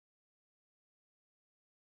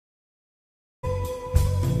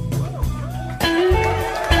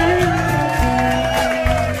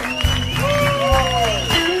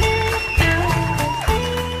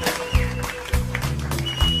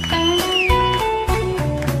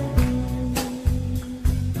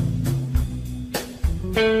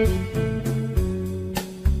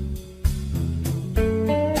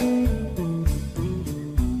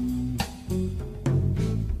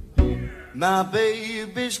My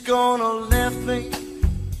baby's gonna left me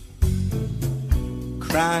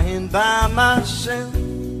crying by myself.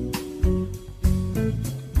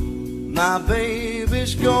 My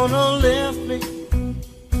baby's gonna left me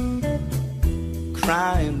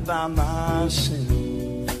crying by myself.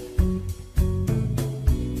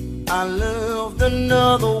 I loved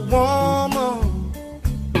another woman,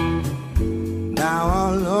 now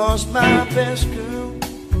I lost my best girl.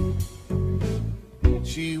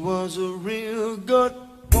 She was a real good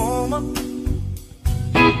woman,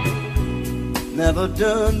 never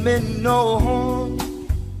done me no harm.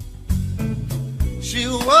 She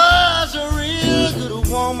was a real good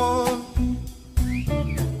woman,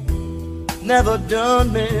 never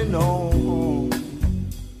done me no harm.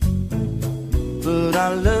 But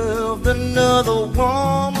I loved another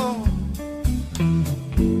woman,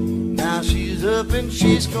 now she's up and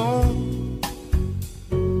she's gone.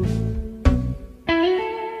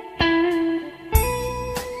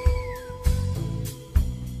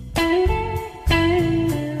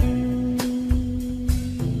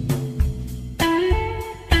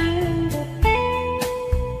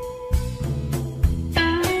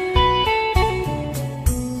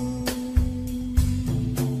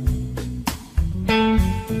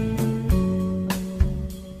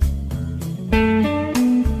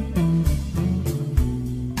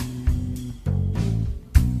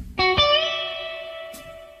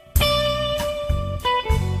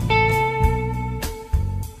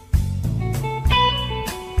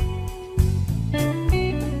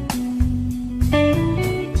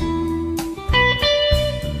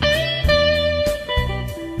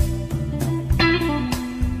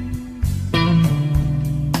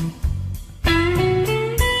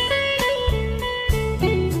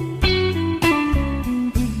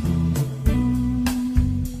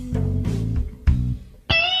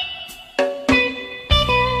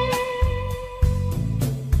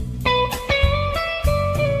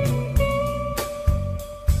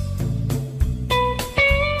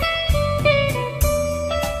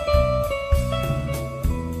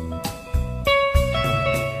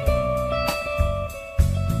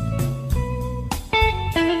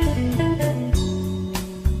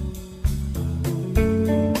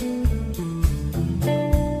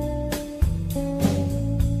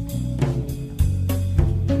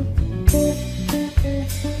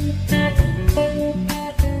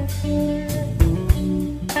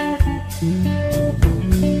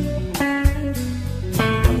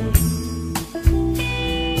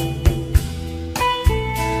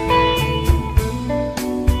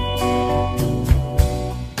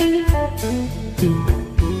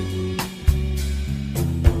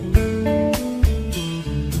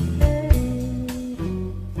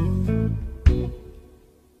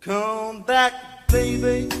 Come back,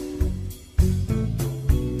 baby,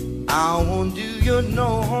 I won't do you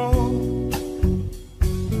no harm.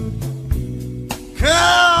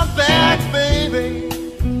 Come back, baby,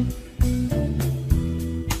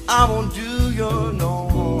 I won't do you no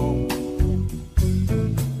harm.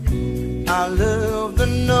 I loved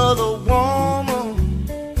another woman,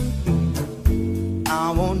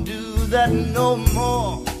 I won't do that no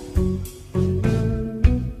more.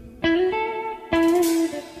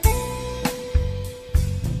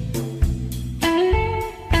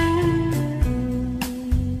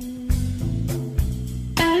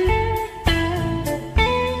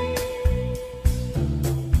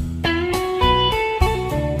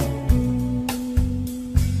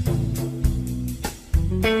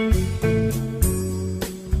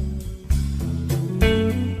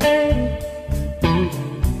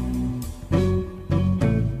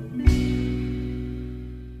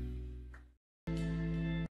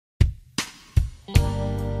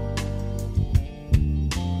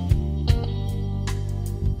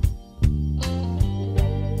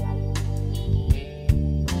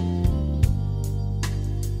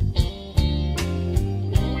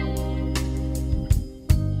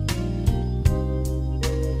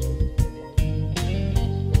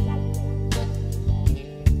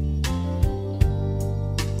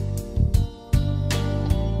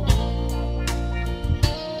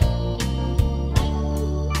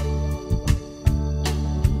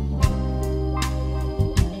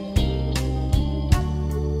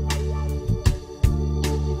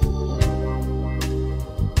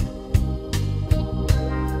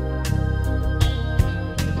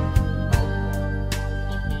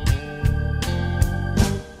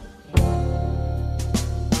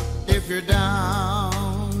 You're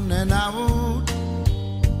down and out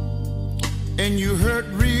and you hurt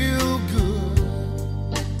real good.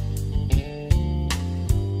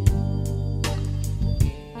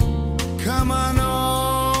 Come on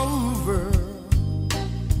over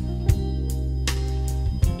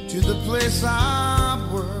place I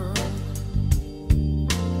work.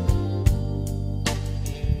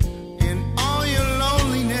 In all your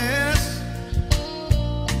loneliness,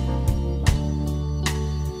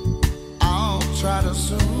 I'll try to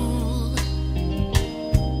soothe.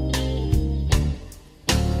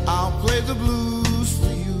 I'll play the blues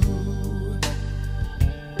for you.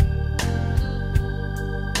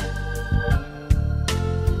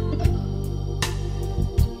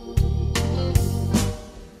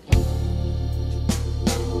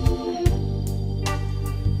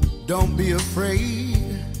 Don't be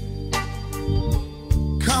afraid,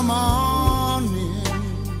 come on in.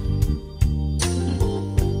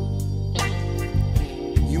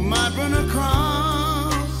 You might run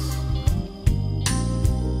across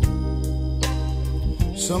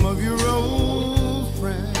some of your old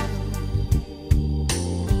friends.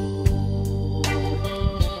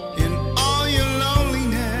 In all your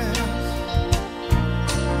loneliness,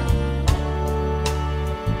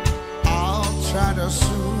 I'll try to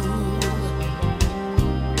soothe.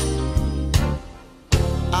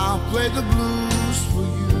 I'll play the blues for you.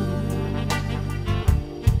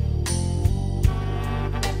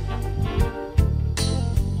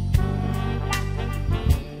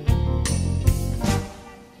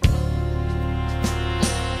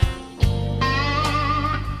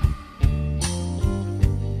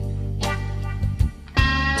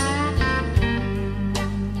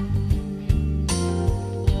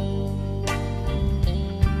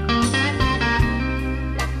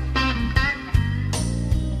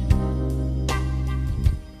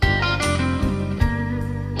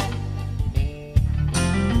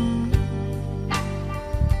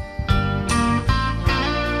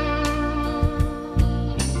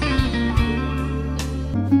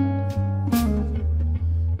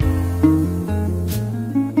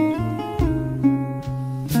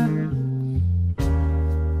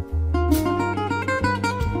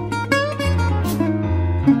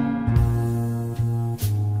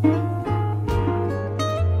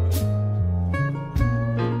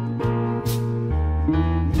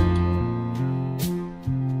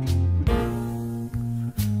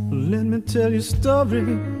 Let me tell you a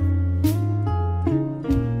story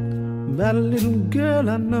about a little girl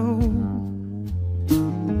I know.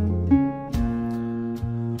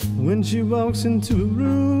 When she walks into a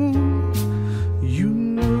room, you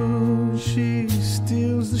know she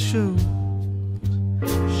steals the show.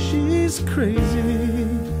 She's crazy,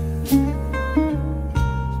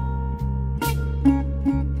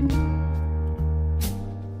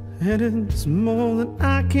 and it's more than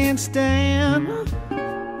I can stand.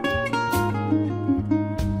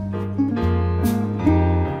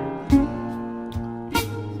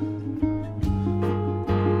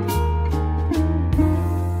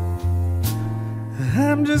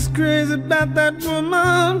 I'm just crazy about that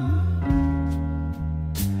woman,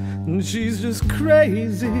 and she's just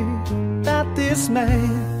crazy about this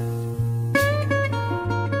man.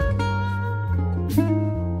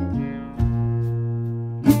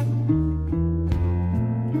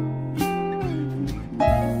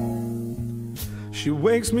 She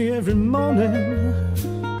wakes me every morning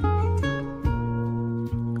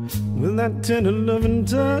with that tender loving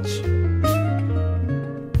touch.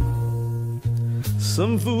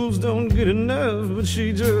 Some fools don't get enough, but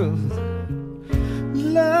she just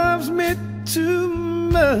loves me too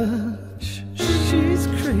much. She's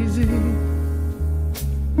crazy,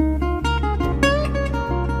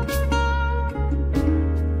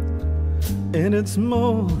 and it's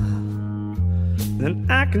more than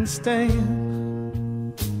I can stand.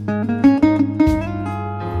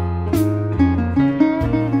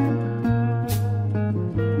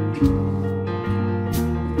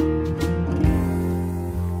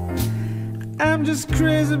 I'm just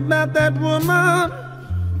crazy about that woman,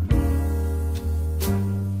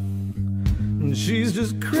 and she's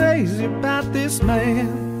just crazy about this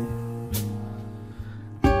man.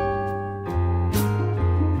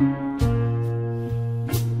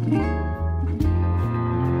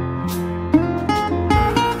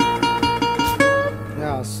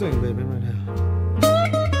 Yeah, I'll sing, baby, right now.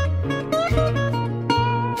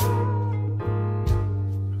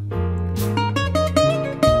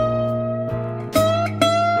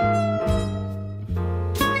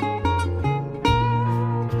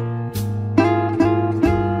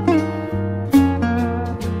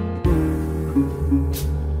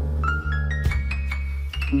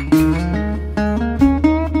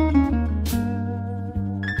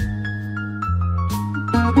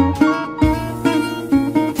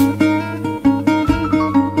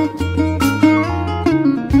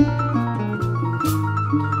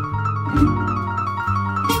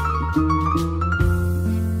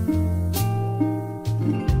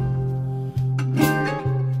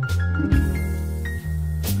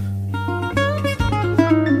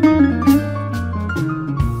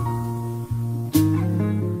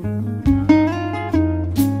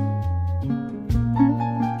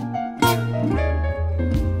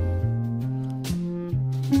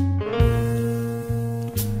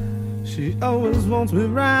 wants me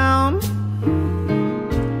round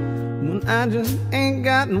when I just ain't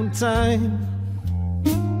got no time.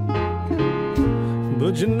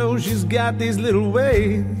 But you know she's got these little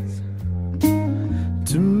ways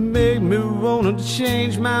to make me wanna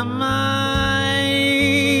change my mind.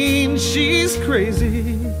 She's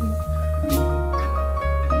crazy,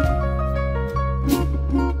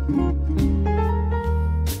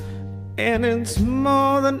 and it's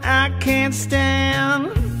more than I can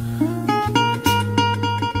stand.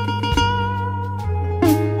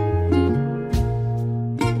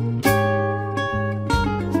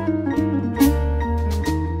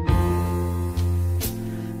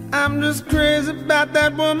 I'm just crazy about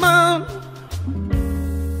that woman,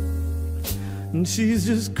 and she's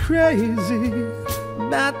just crazy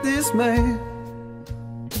about this man.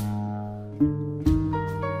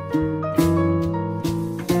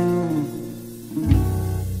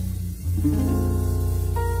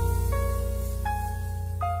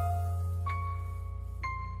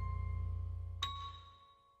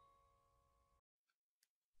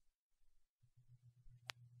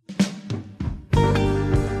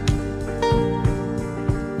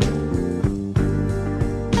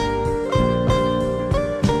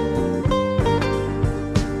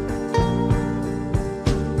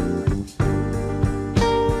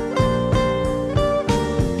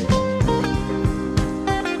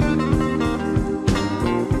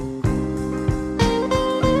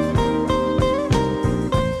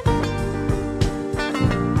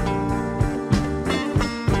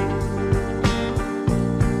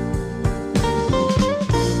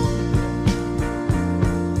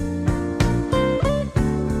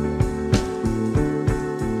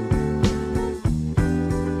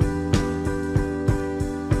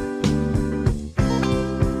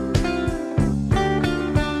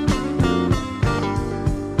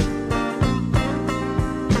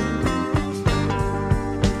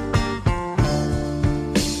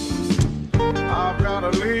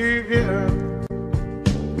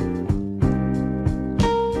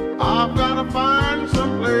 I've gotta find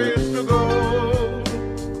some place to go.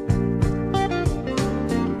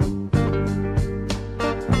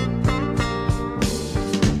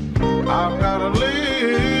 I've gotta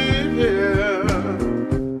leave here.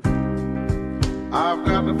 I've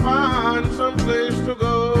got to find some place to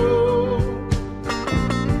go.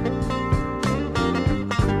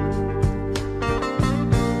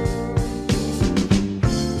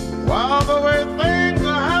 While the way things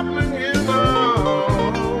are happening here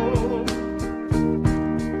now,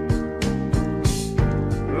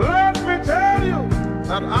 let me tell you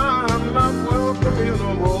that I'm not welcome here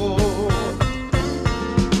no more.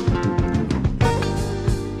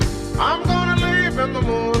 I'm gonna leave in the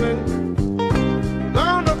morning,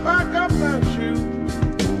 gonna pack up and shoot.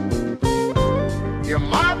 You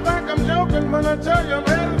might think I'm joking when I tell you,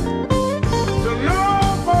 man, to no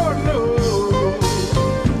for no.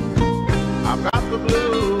 I've got the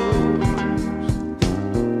blues.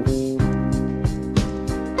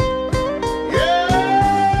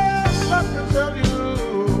 Yes, I can tell you,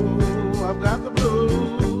 I've got the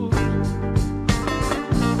blues.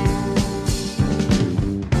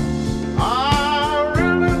 I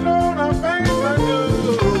really know the things I do.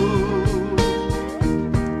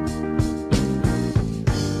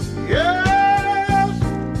 Yes,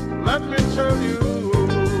 let me tell you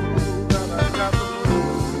that I got the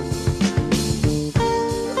blues.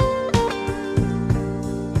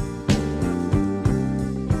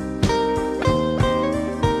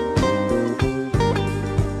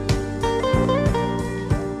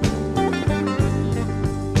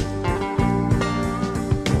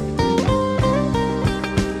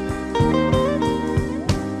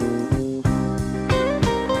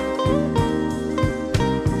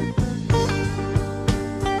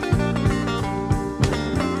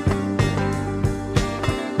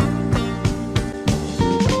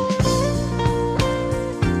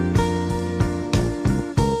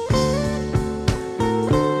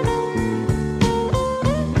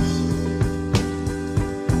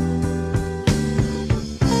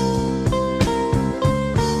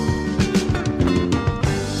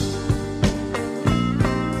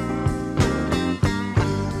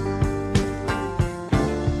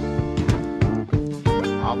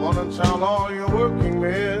 I wanna tell all your working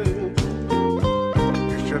men,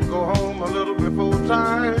 you should go home a little before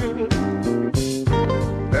time.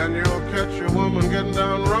 Then you'll catch your woman getting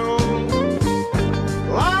down wrong,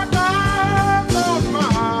 like I thought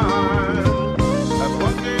mine. That's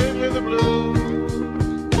what gave me the blues.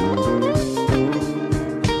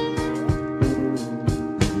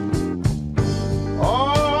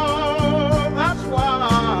 Oh, that's why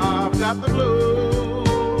I've got the blues.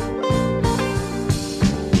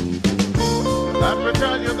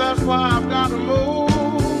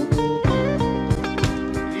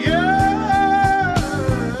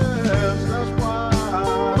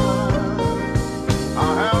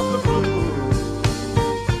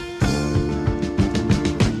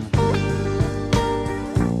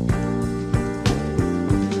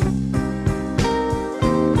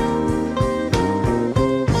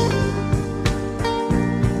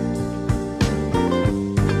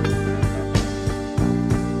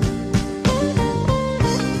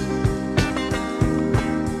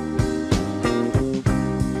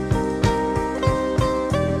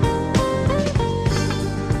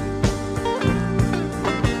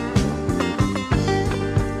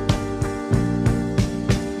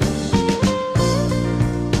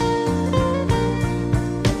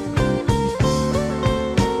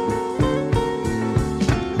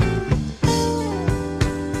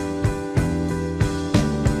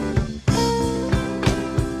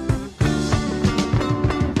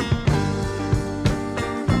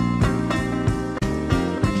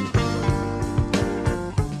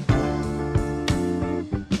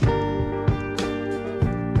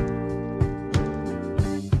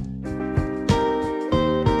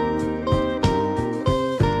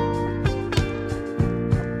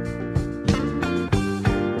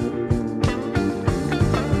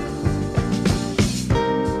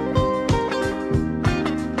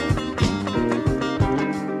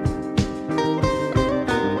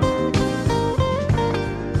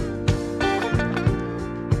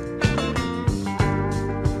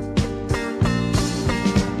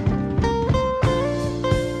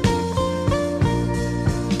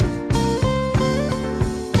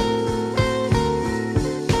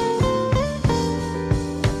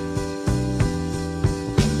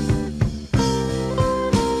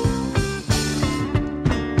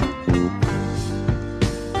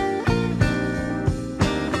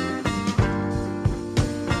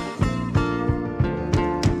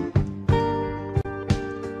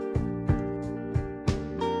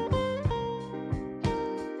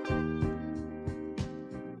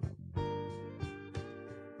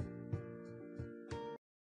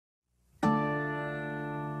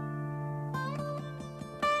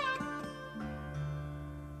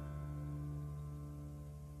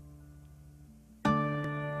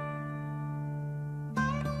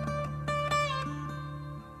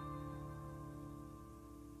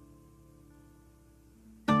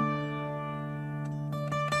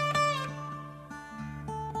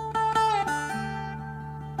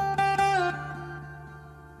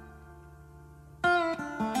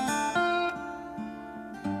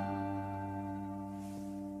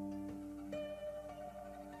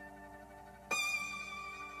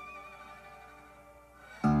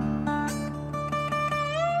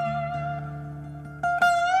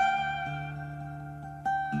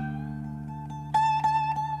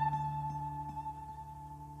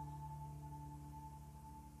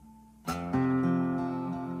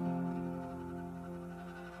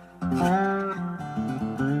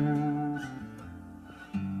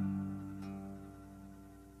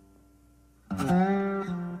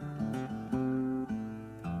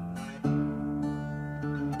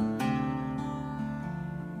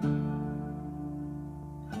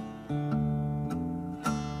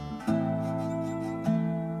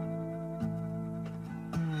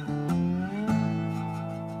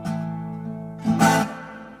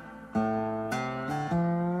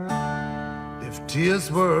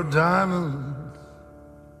 tears were diamonds,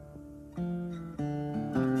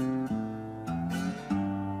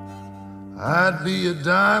 I'd be a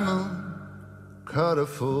diamond cutter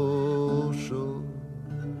for sure.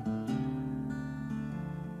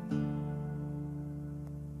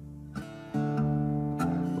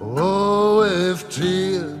 Oh, if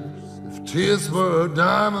tears were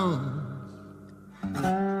diamonds,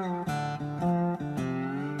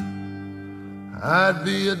 I'd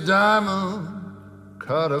be a diamond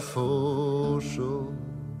cutter for sure.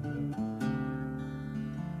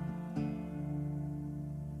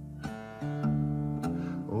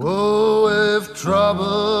 Oh, if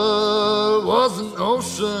trouble was an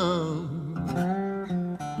ocean,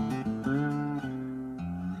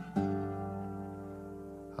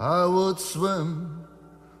 I would swim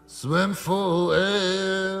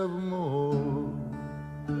forevermore.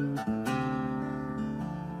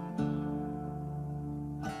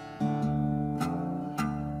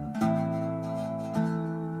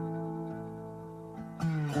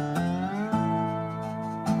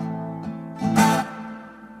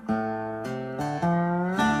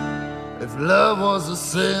 If love was a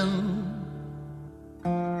sin,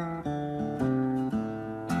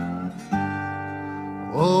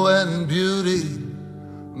 oh, and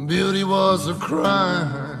beauty was a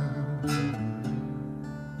crime.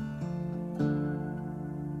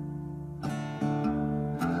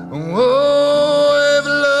 Oh, if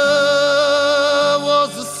love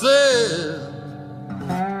was a sin,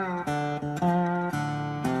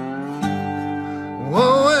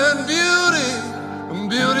 oh, and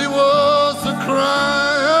beauty was a crime.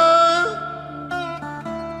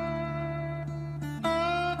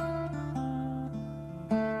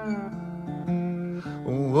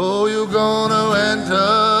 Oh, you're gonna end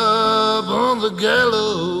up on the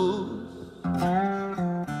gallows,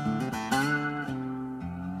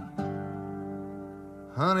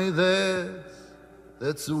 honey,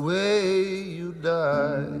 that's the way you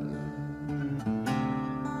die.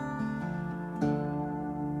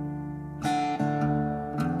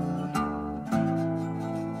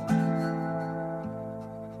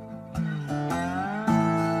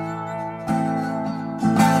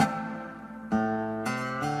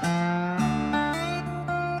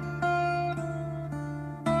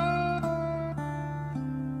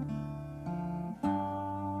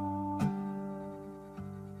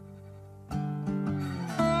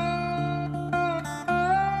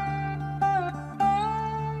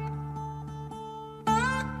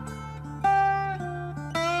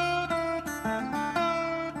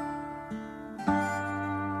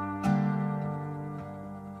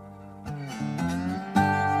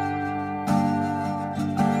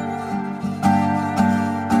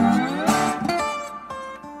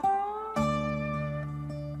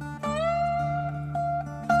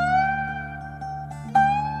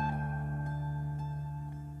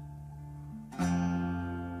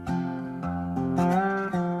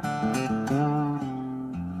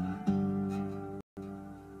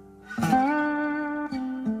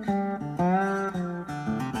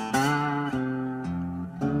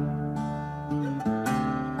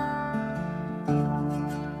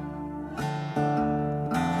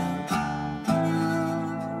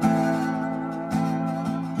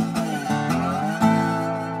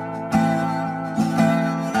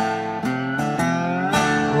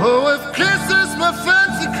 Oh, if kisses my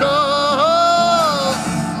fancy cause,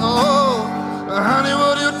 oh, honey,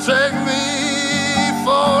 would you take me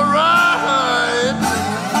for a ride?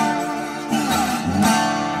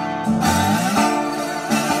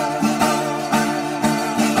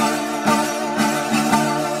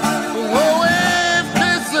 Oh, if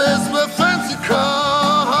kisses my fancy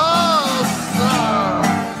cause,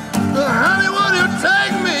 honey, would you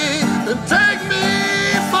take me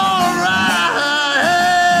for a ride?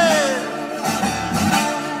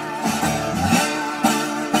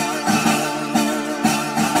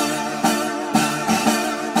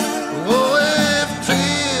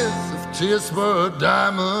 Tears were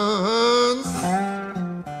diamonds,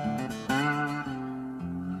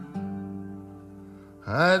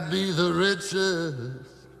 I'd be the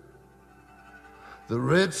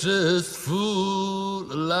richest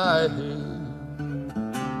fool alive.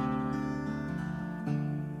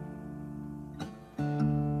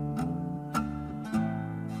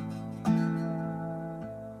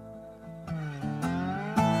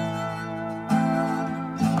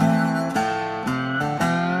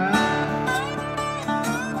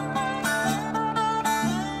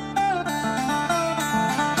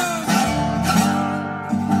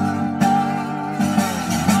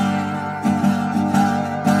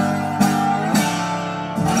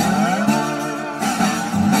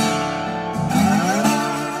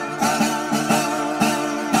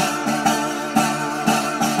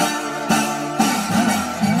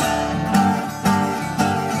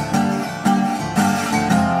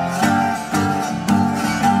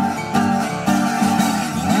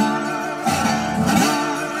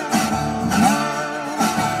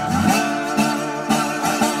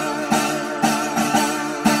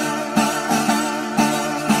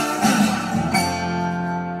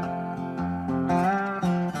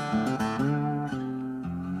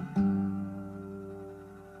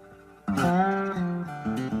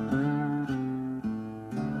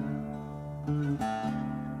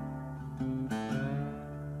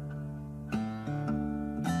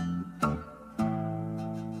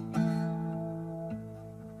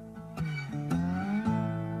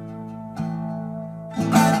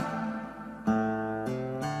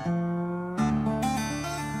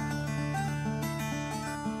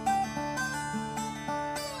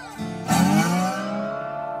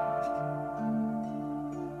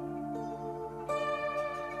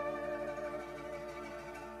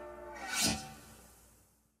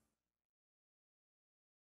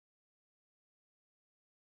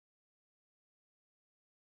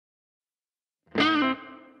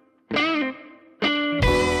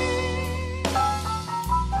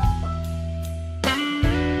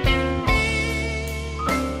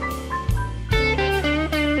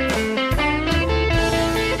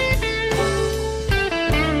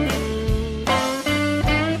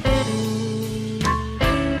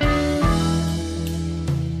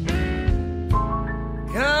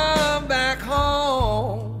 back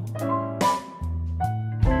home.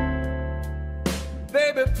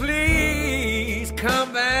 Baby, please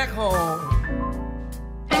come back home.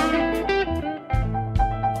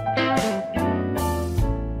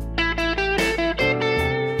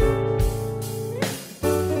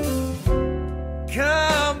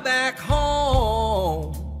 Come back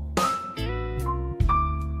home.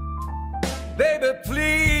 Baby,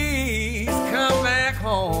 please come back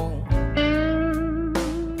home.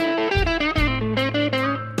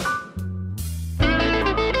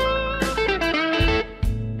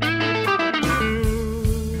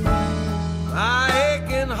 My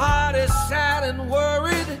aching heart is sad and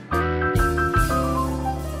worried.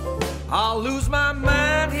 I'll lose my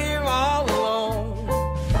mind here all alone.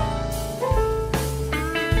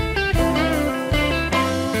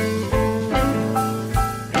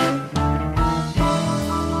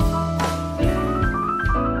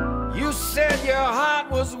 You said your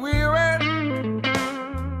heart was weary.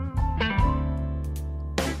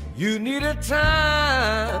 You needed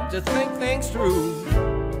time to think things through.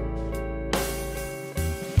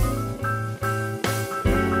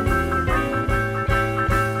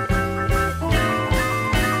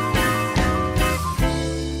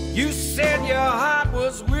 You said your heart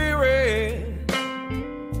was weary.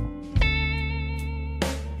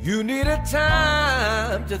 You needed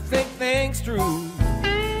time to think things through.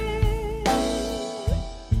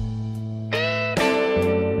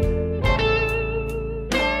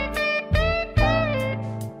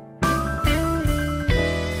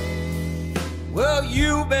 Well,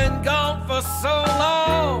 you've been gone for so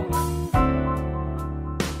long.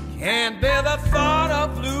 Can't bear the thought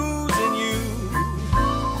of losing you.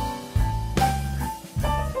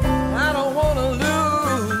 I don't wanna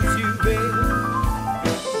lose you, baby.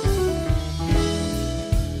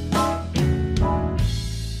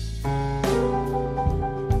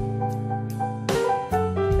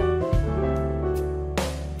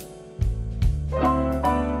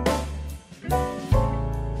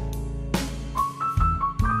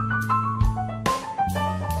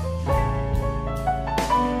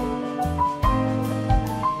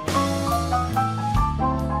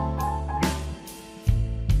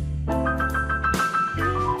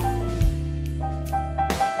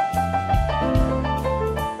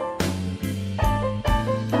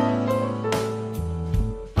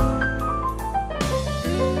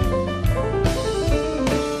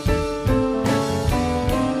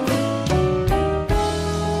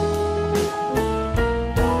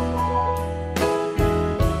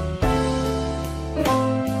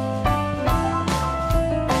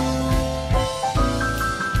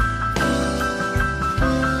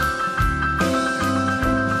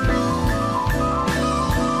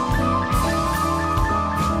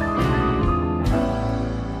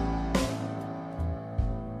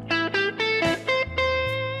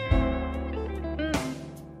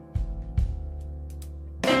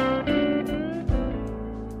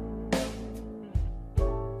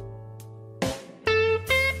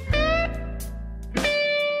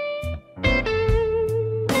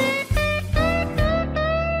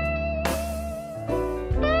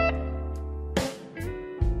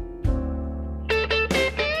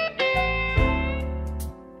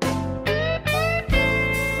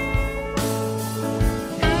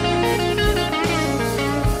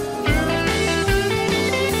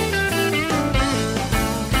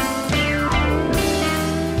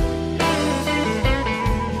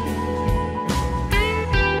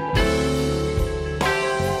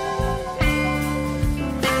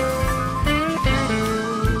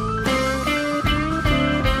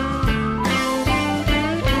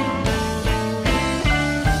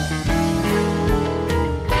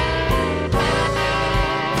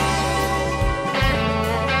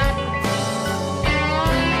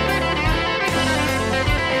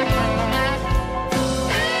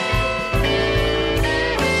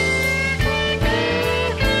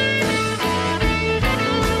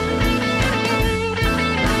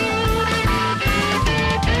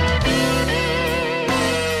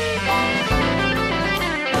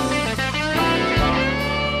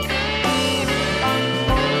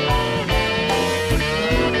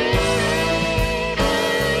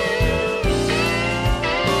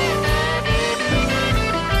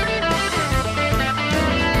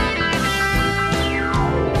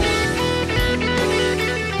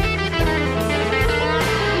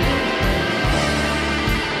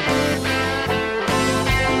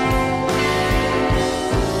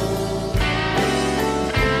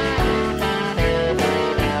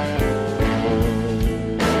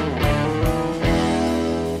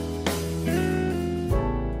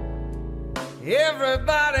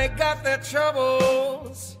 Everybody got their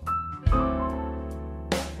troubles.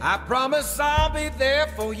 I promise I'll be there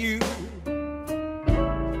for you.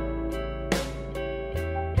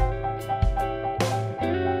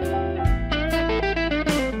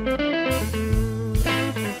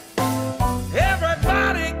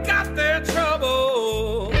 Everybody got their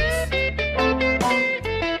troubles.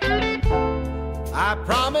 I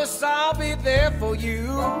promise I'll be there for you.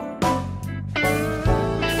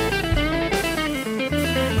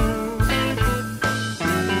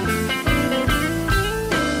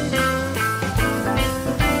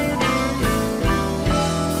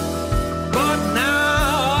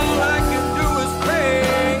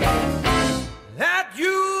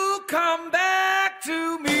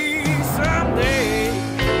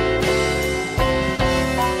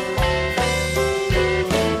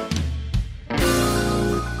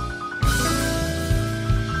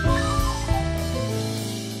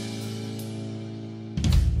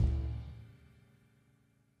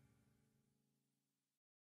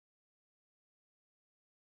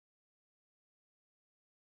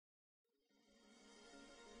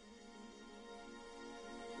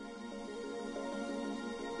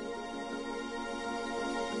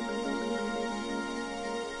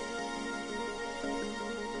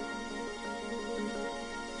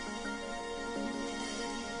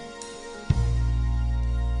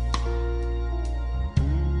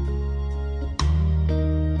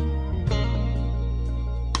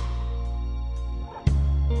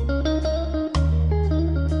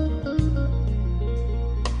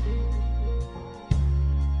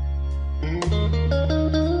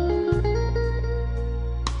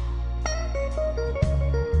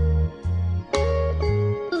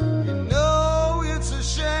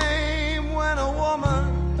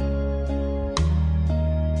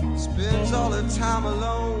 Time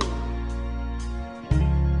alone.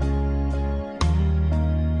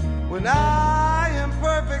 When I am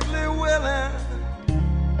perfectly willing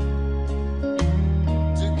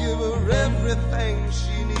to give her everything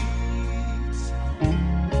she needs.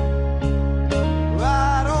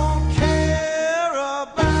 I don't care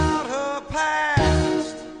about her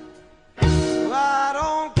past. I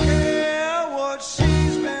don't care what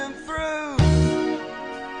she's been through.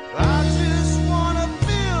 I just wanna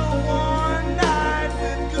feel one night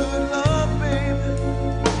with good love, baby.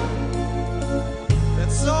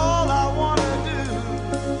 That's all I wanna do.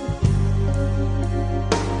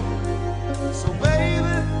 So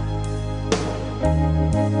baby,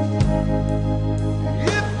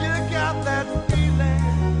 if you got that feeling,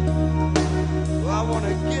 well, I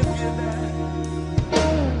wanna give you that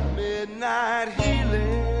midnight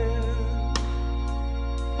healing.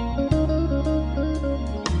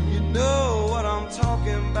 You know what I'm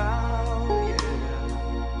talking about, yeah.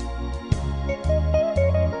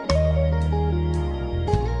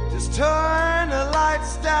 Just turn the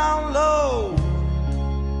lights down low.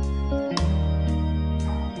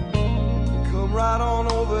 Come right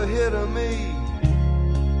on over here to me.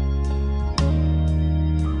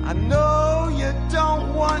 I know you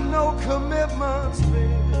don't want no commitments, baby.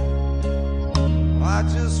 I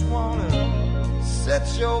just wanna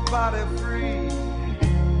set your body free.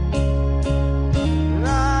 And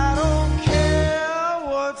I don't care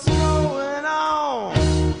what's going on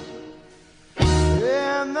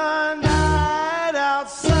in the night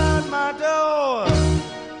outside my door.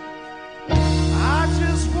 I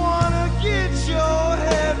just wanna get your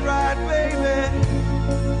head right, baby.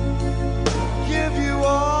 Give you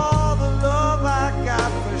all the love I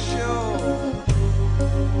got for sure.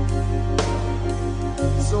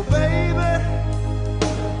 So baby,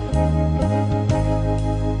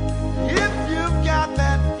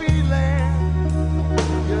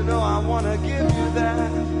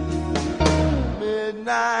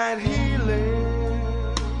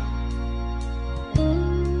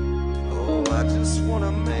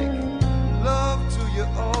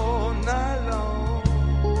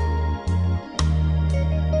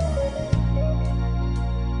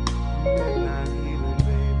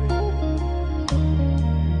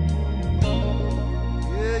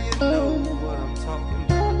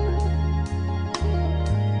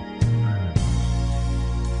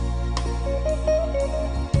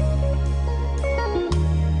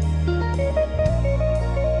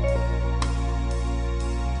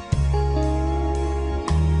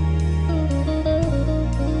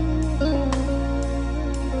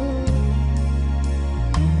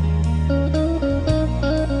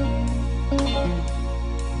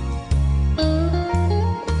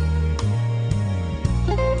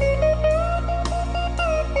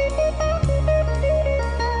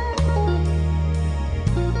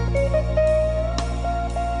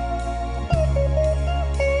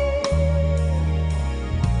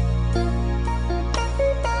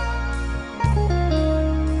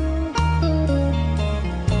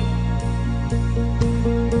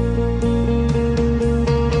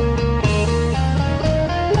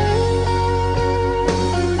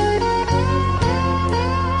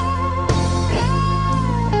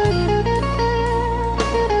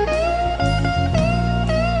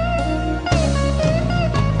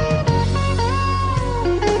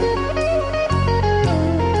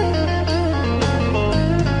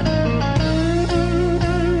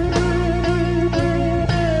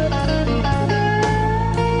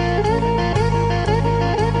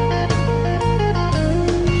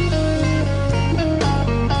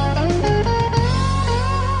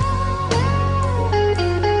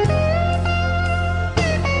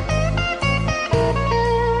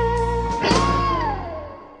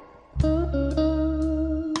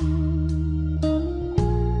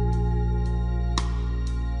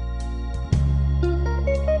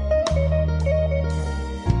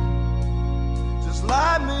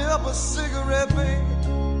 up a cigarette, baby,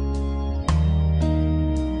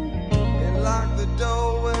 and lock the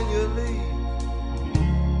door when you leave.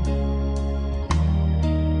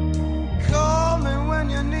 Call me when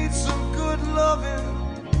you need some good loving,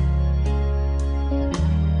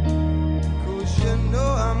 'cause you know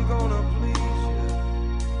I'm gonna please you.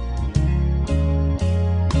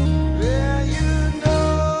 Yeah, you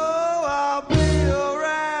know I'll be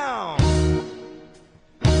around.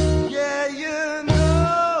 Yeah, you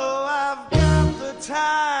know I've got the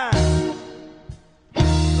time.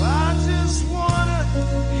 I just wanna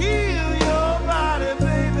heal your body,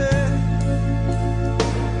 baby.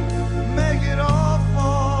 Make it all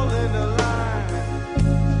fall into line.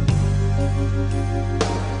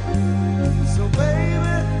 So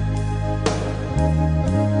baby,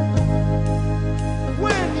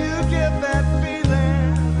 when you get that feeling,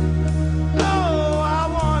 oh, I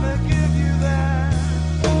wanna give you that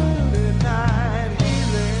midnight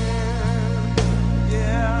healing.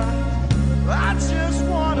 Yeah, I just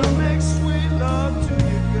wanna make sweet love to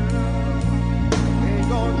you, girl. Ain't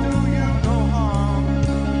gonna do you no harm.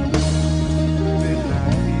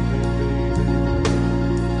 Midnight healing, baby.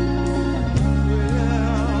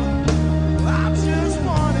 Well, I just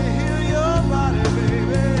wanna heal your body,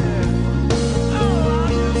 baby. Oh, I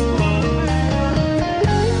just wanna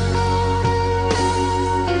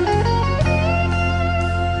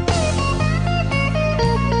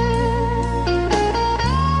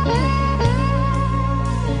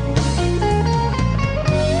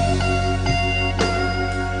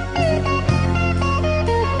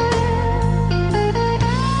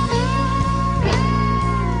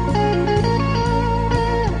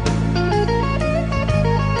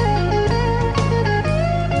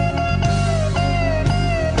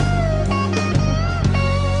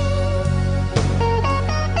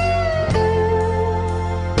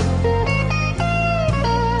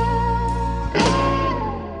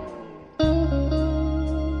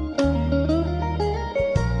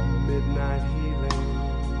midnight healing.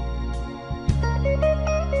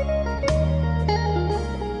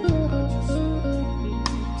 I just need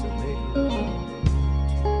to make love.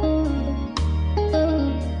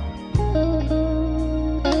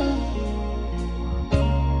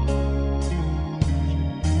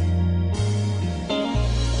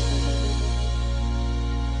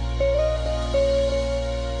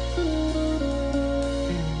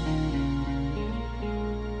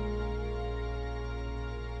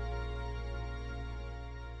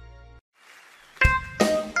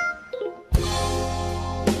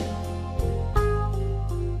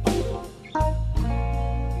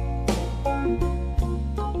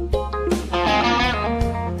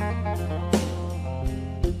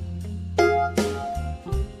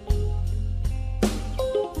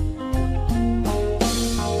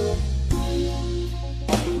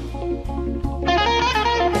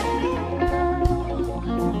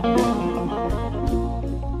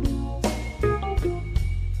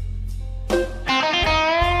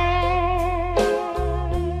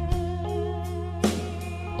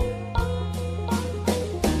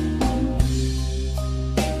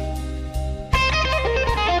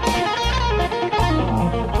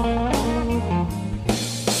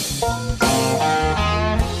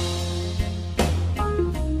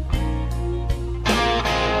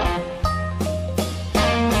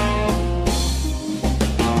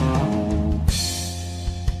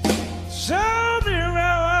 So many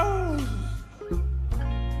railroads,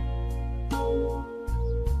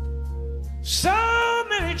 so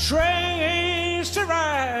many trains to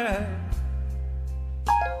ride.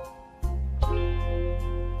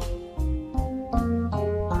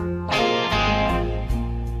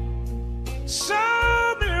 So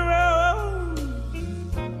many railroads,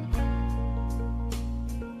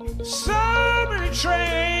 so many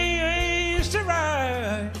trains to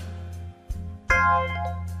ride.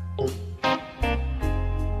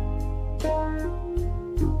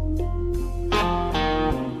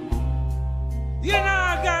 You know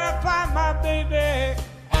I gotta find my baby.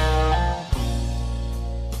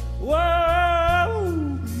 Whoa,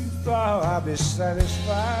 you thought I'd be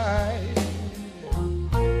satisfied.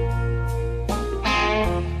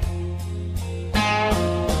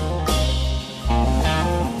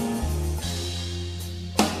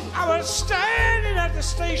 I was standing at the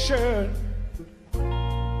station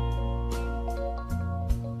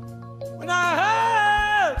when I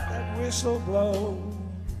heard that whistle blow.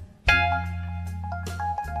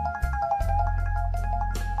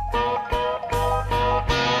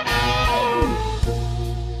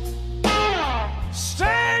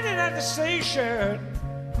 Standing at the station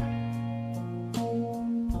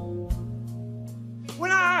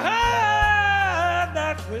when I heard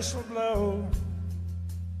that whistle whistle blow.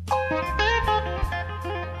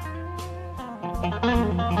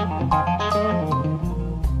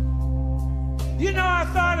 You know, I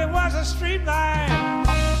thought it was a street line.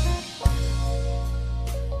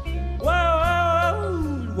 Well,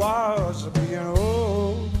 it was being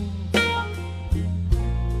old.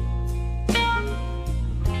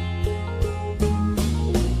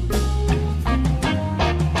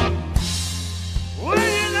 Well,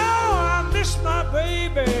 you know, I miss my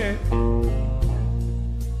baby,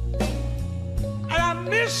 and I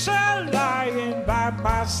miss her lying by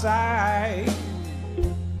my side.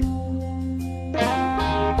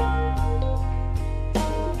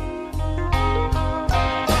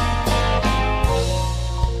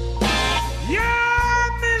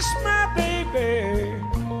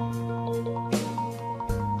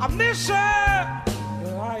 I miss her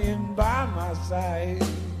lying by my side.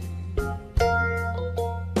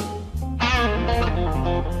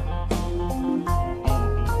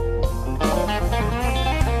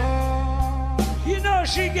 You know,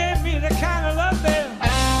 she gave me the kind of love that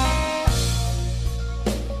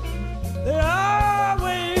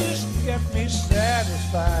always kept me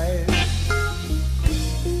satisfied.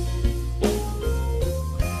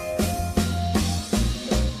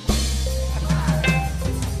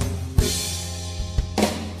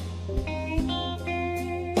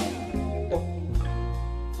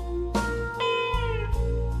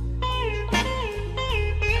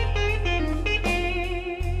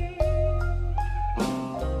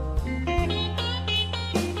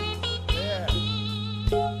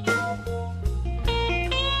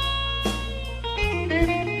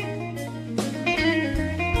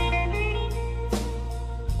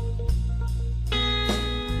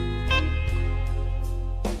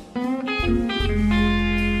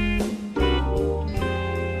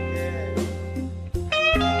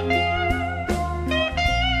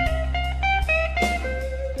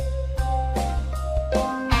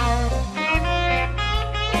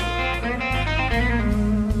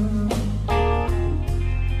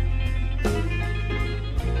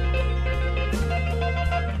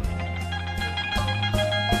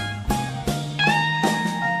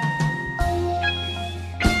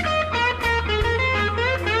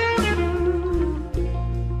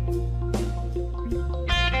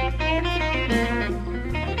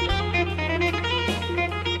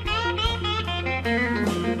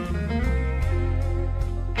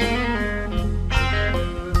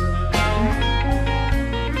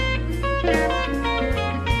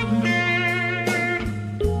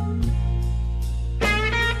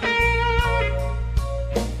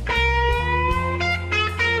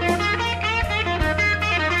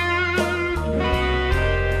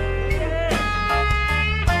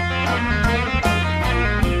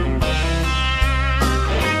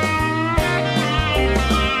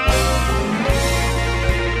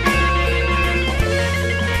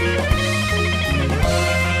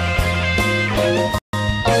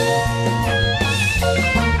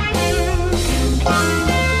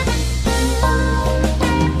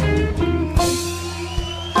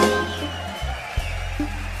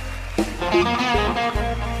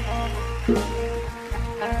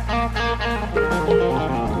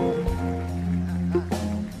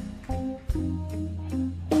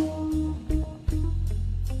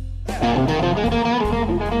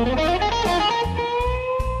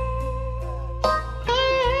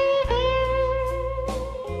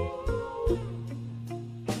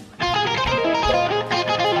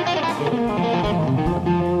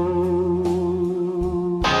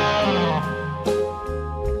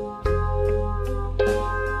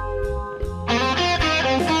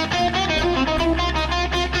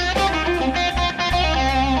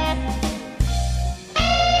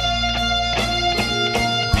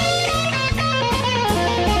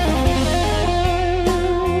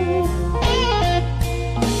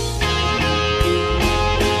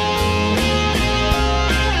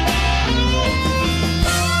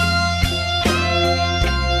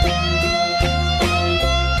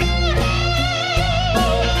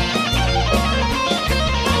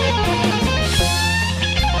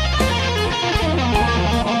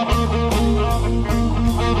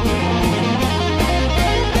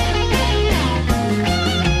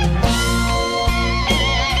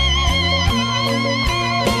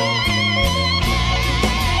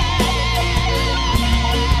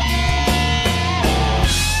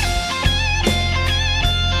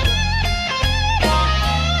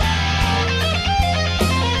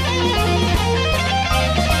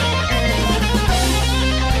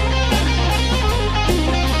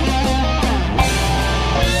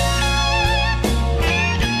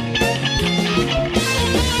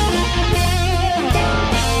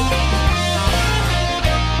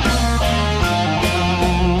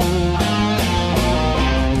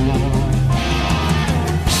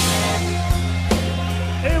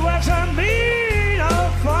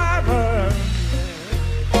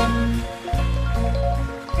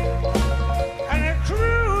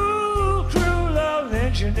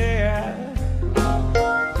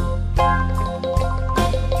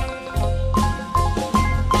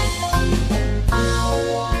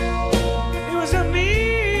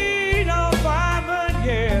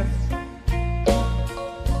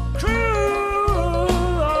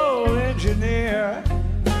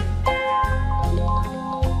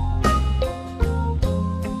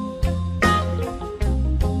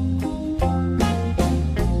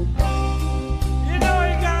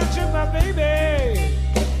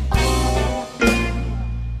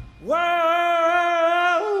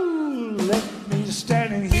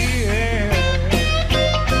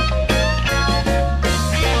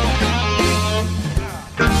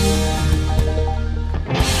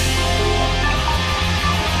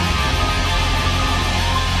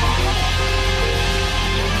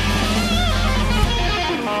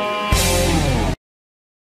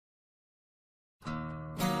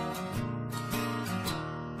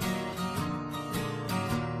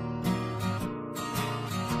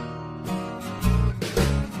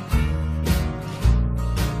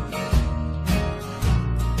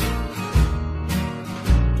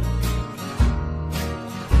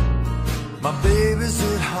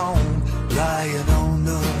 lying on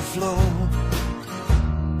the floor.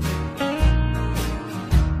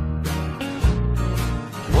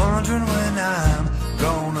 Wondering when I'm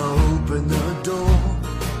gonna open the door.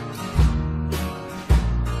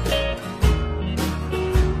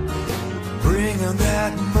 Bringing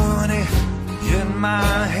that money in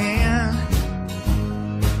my hand,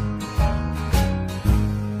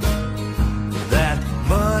 that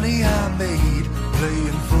money I made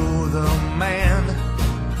playing for the man.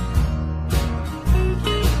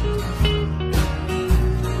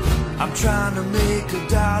 I'm trying to make a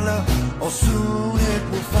dollar, or soon it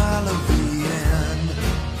will follow the end.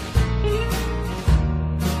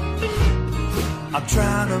 I'm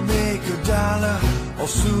trying to make a dollar, or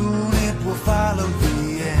soon it will follow the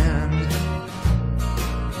end.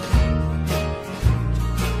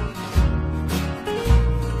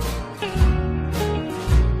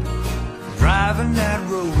 Driving that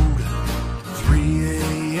road, 3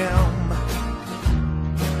 a.m.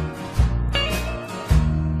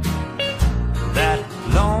 That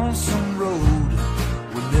lonesome road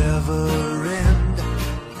will never end.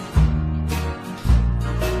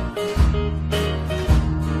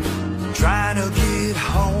 Trying to get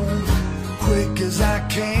home quick as I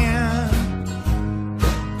can.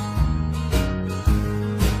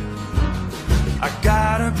 I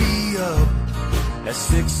gotta be up at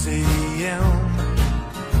 6 a.m.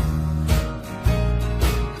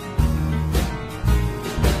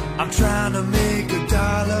 I'm trying to make a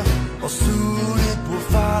dollar, or soon it will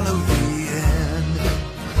follow the end.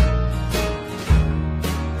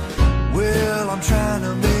 Well, I'm trying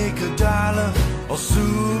to make a dollar, or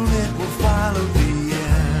soon it will follow the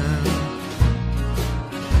end.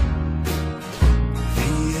 The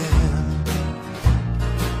end.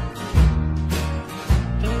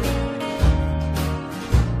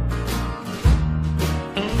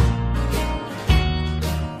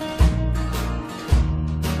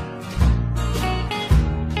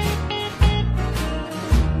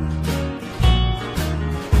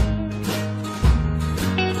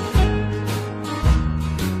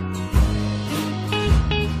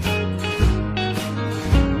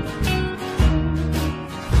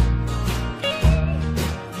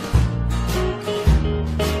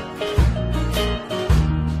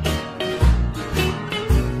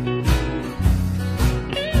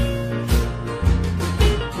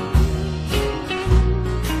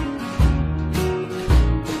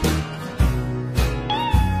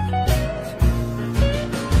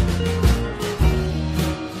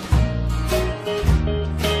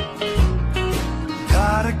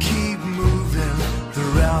 Keep moving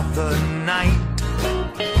throughout the night,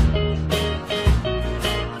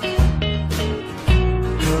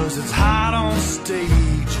 'cause it's hot on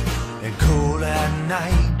stage and cold at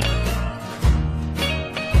night.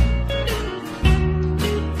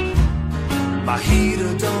 My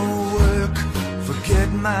heater don't work, forget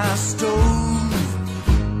my stove.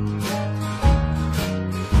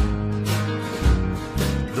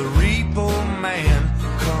 The repo man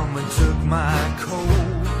come and took my coal.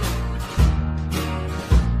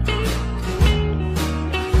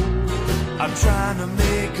 I'm trying to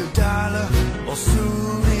make a dollar, or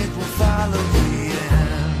soon it will follow the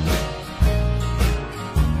end.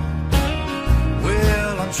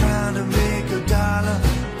 Well, I'm trying to make a dollar,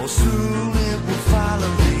 or soon it will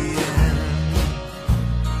follow the end.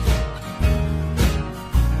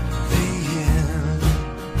 The end.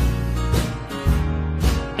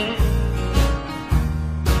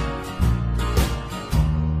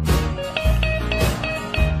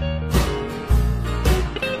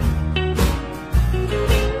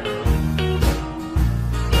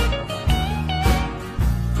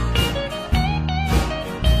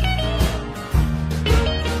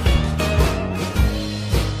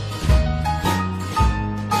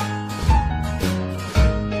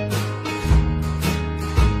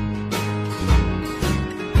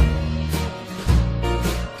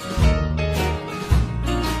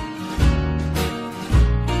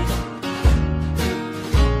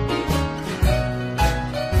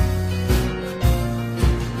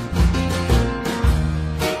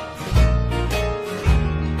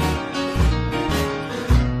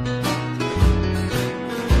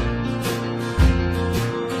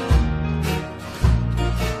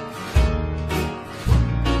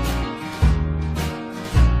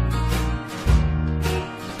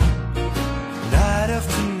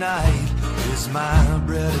 is my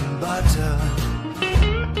bread and butter.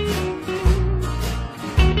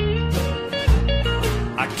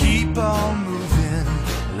 I keep on moving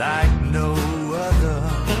like no other.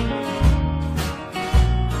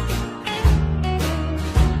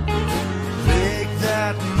 Make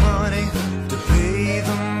that money to pay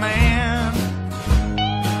the man.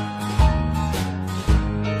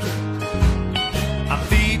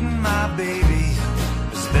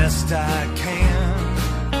 best I can.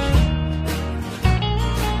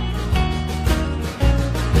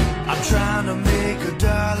 I'm trying to make a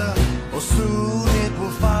dollar, or soon it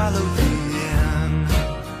will follow the end.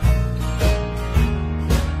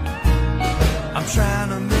 I'm trying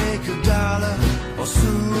to make a dollar, or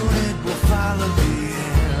soon it will follow the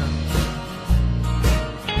end.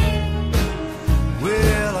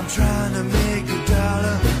 Well, I'm trying to make a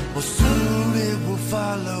dollar, or soon it will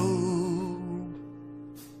follow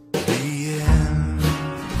the end.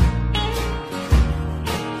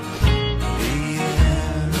 The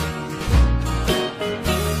end.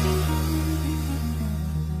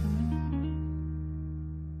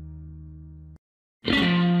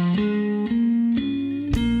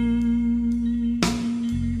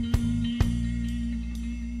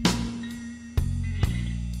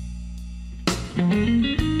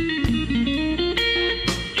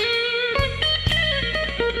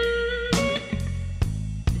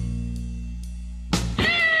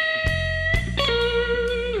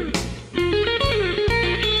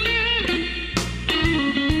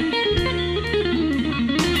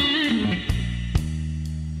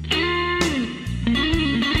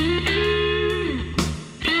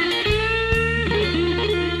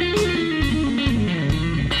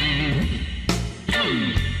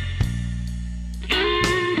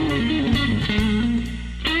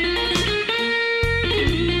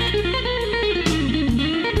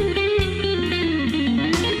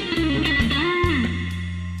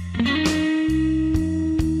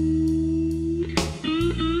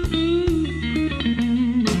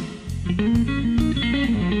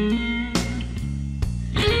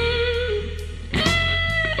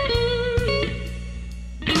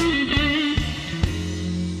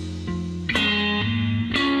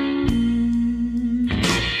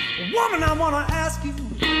 Woman, I wanna ask you,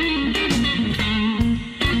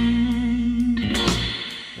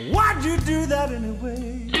 why'd you do that anyway?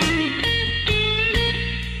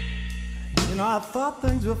 You know, I thought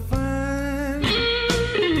things were fine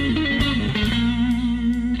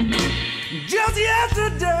just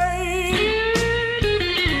yesterday.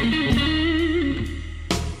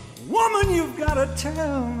 Woman, you've gotta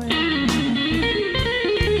tell me,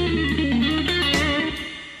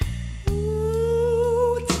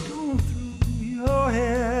 what's going through your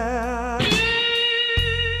head?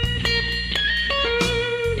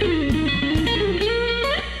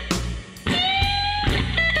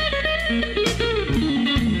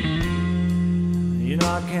 You know,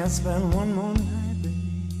 I can't spend one more night, baby,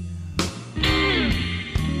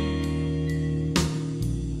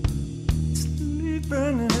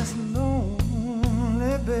 sleeping in this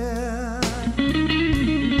lonely bed.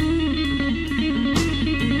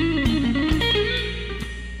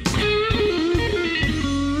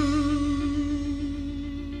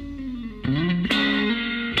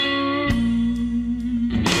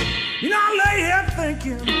 You know, I lay here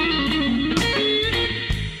thinking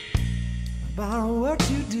about what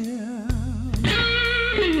you did.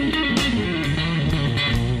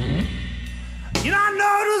 You know, I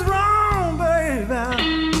know it was wrong, baby,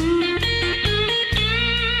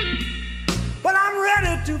 but I'm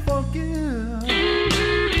ready to forgive.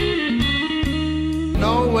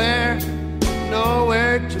 Nowhere,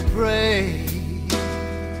 nowhere to pray.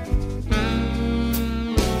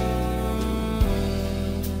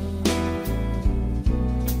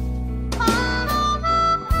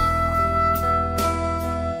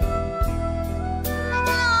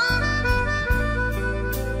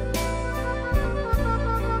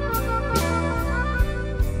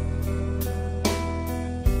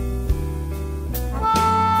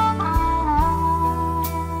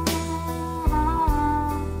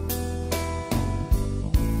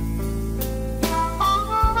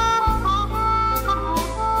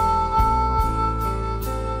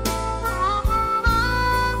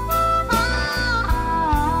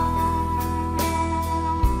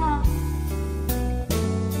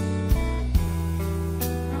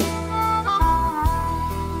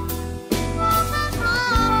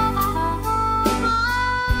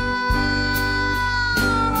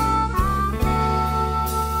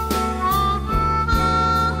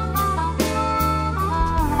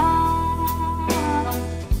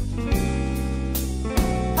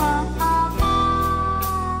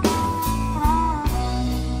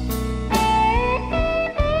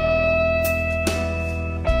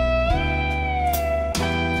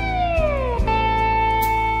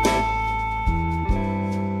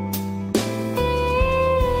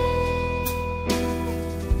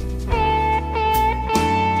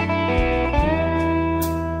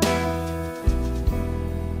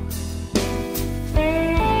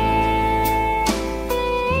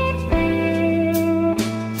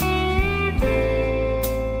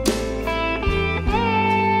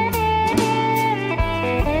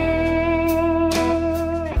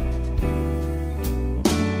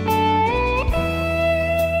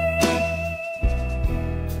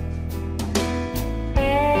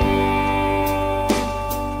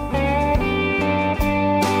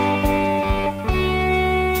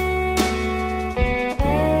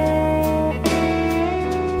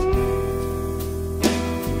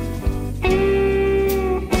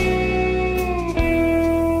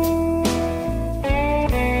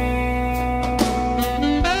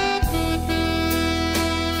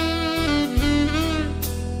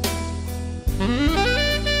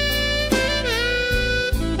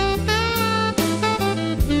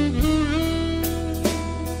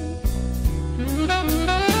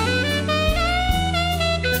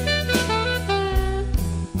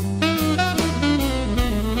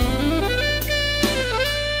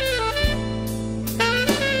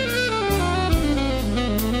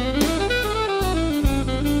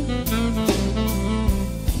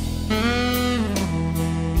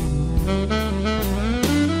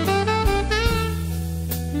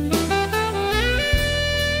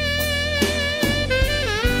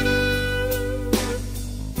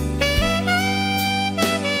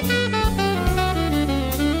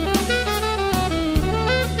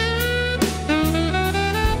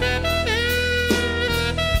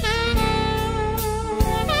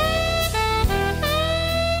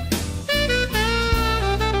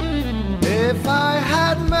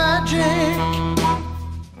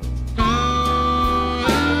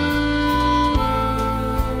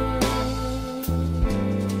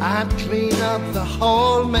 up the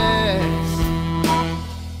whole mess.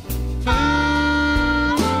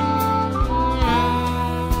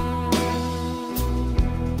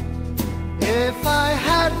 If I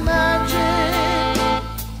had magic,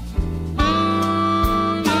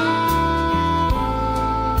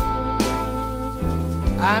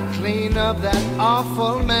 I'd clean up that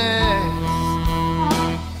awful mess.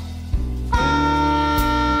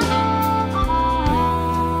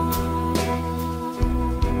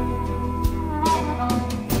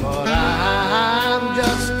 But I'm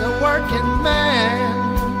just a working man,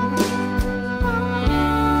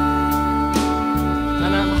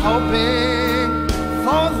 and I'm hoping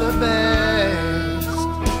for the best.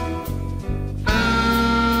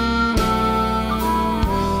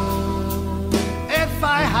 If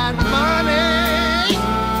I had money,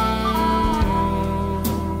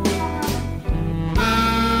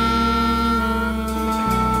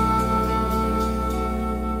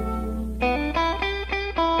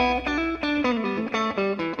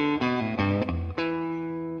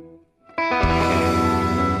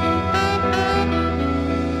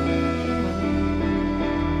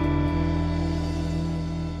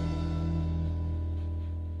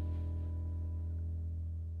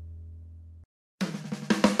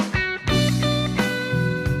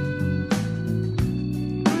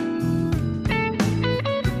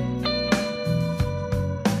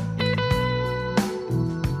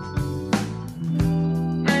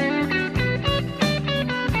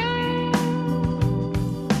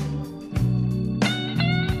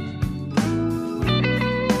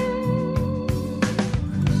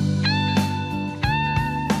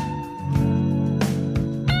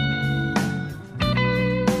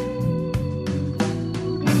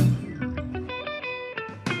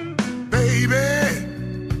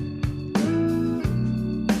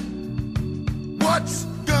 what's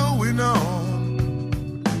going on?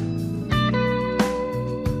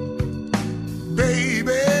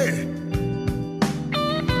 Baby,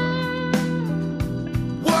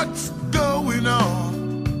 what's going on?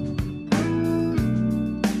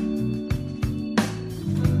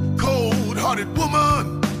 Cold-hearted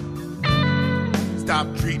woman, stop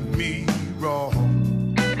treating me wrong.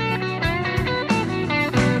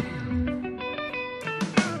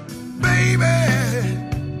 Baby,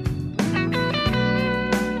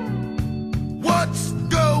 what's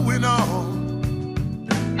going on?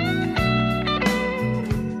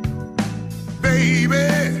 Baby,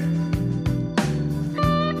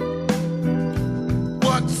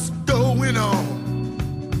 what's going on?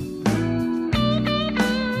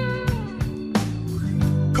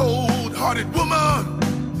 Cold-hearted woman,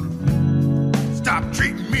 stop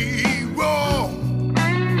treating me wrong.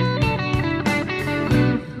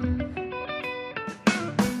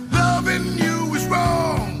 Loving you is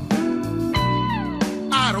wrong.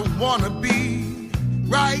 I don't wanna be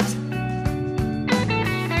right.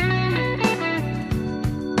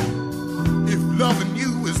 If loving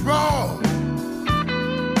you is wrong,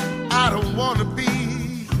 I don't wanna be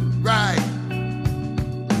right.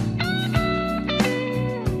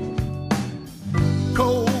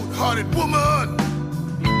 Cold-hearted woman,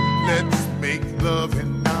 let's make love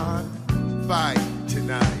and not fight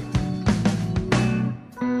tonight.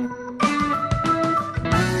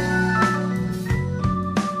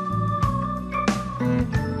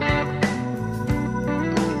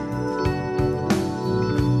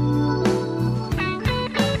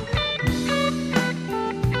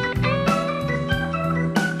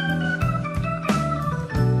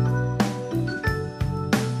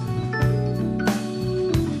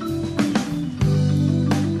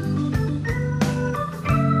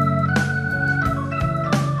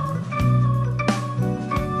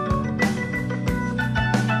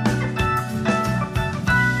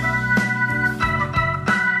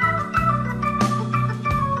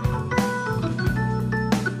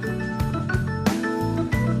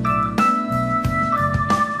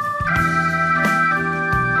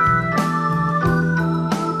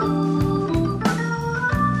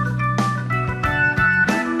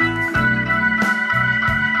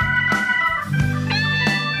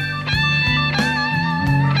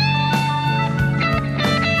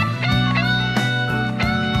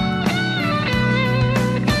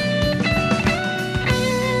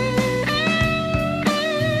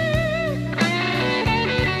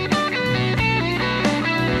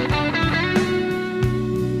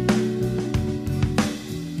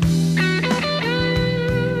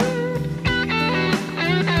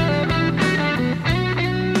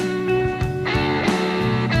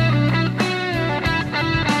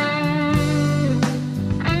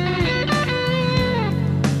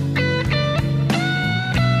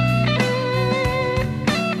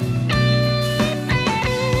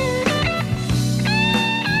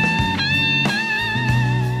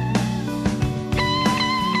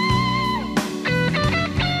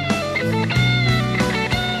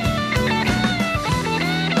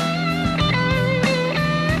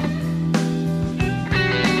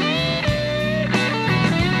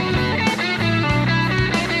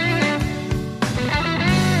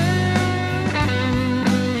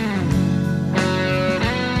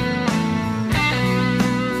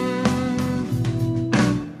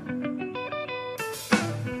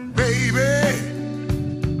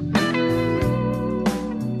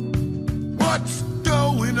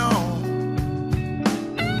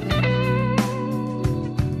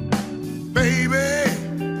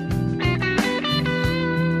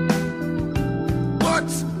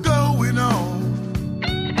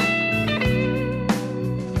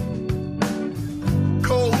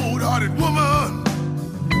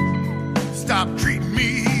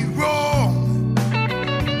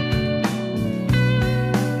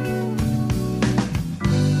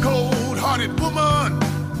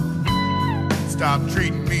 stop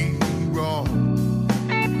treating me wrong.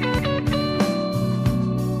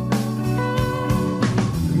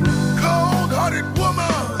 Cold-hearted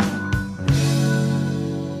woman,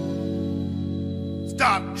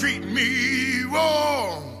 stop treating me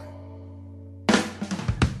wrong.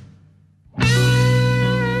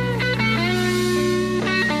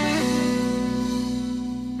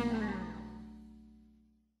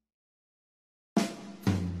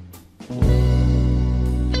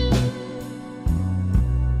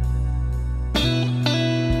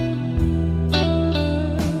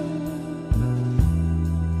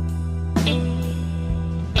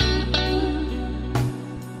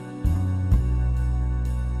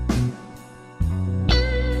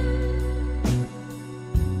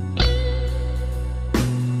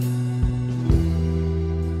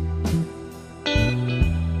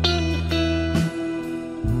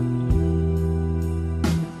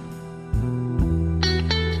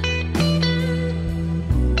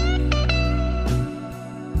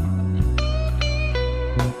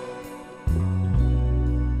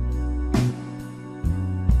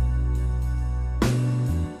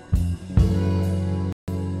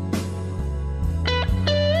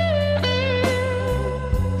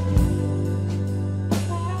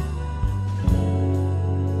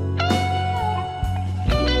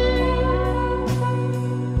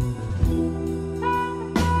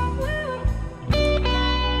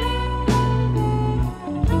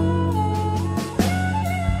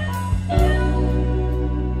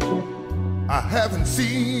 Haven't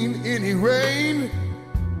seen any rain,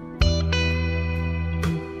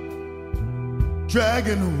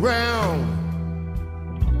 dragging around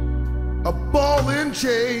a ball and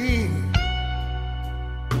chain.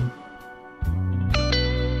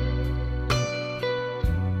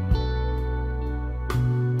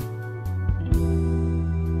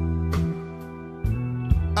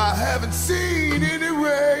 I haven't seen any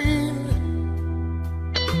rain,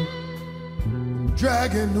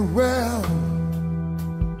 dragging around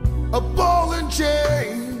a ball and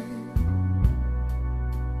chain.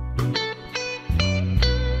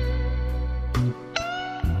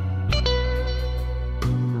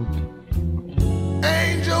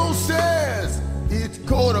 Angel says it's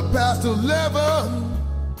 11:15.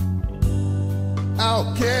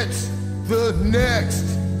 I'll catch the next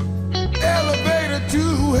elevator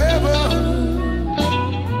to heaven.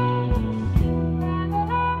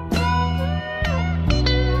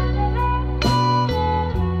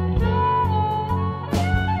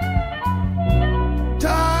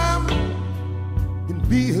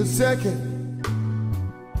 Be a second,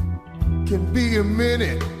 can be a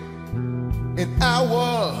minute, an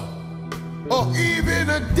hour, or even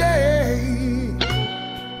a day.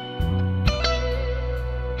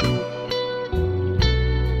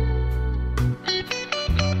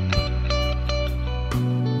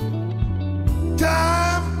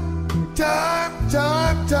 Time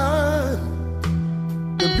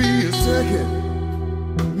can be a second,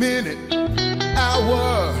 minute,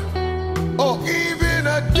 hour, or even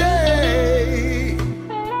a day.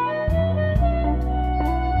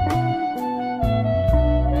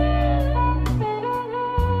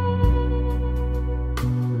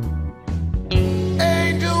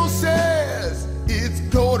 Angel says it's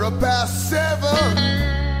 7:15.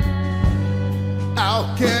 I'll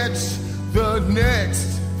catch the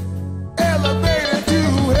next elevator to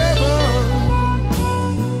heaven.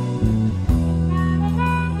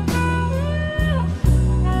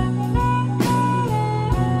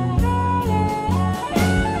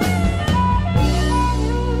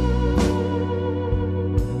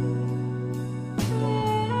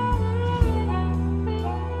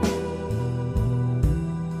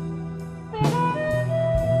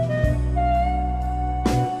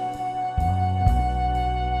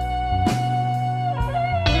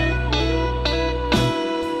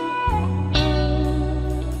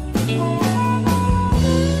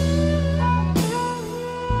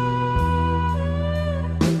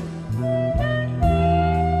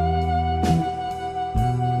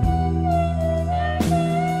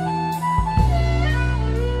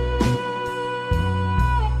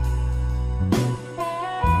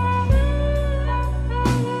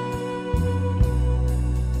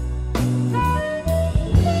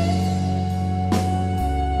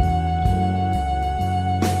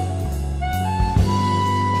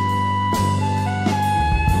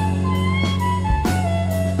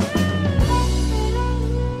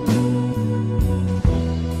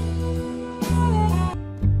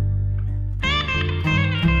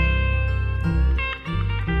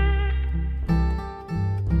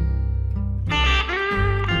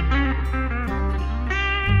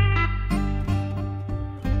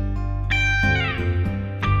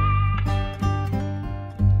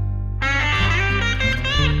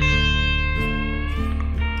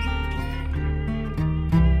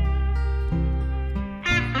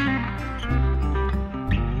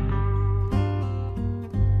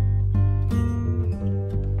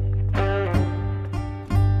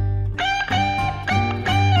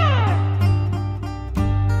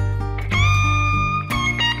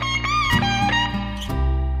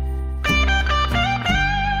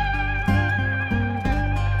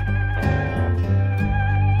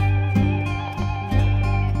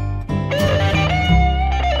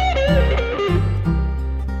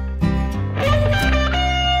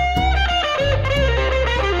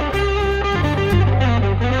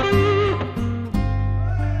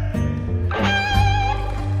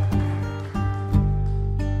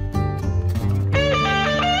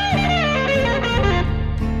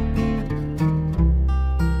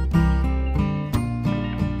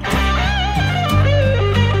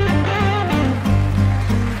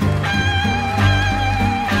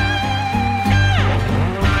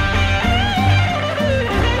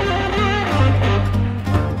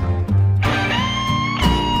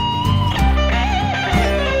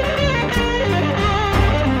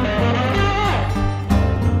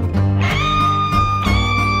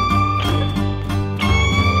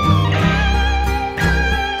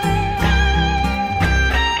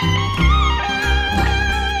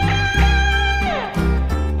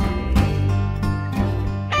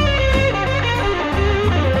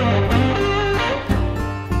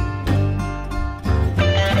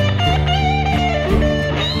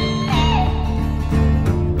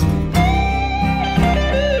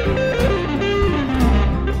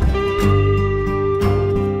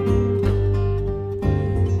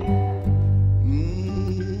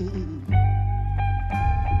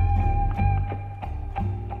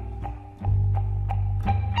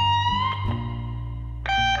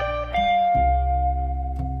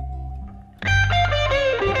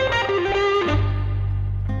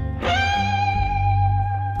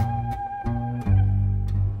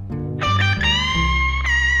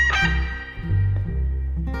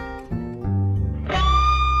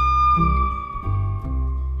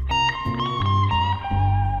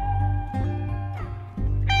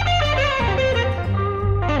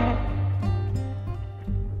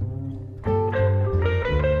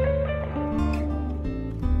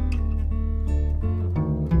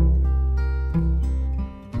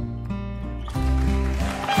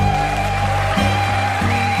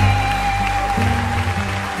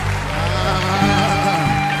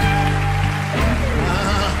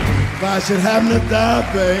 I should happen to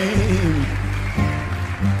die, babe,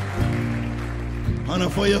 honey,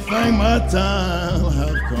 for you think my time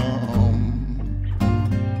has come.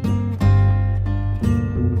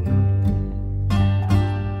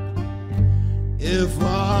 If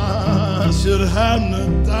I should happen to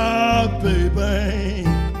die, baby,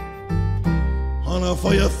 honey,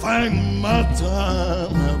 for you think my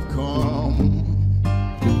time have come.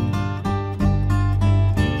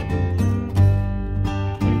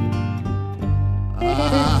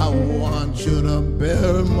 I want you to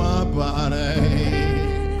bury my body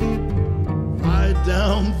right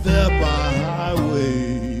down there by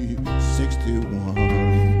Highway 61.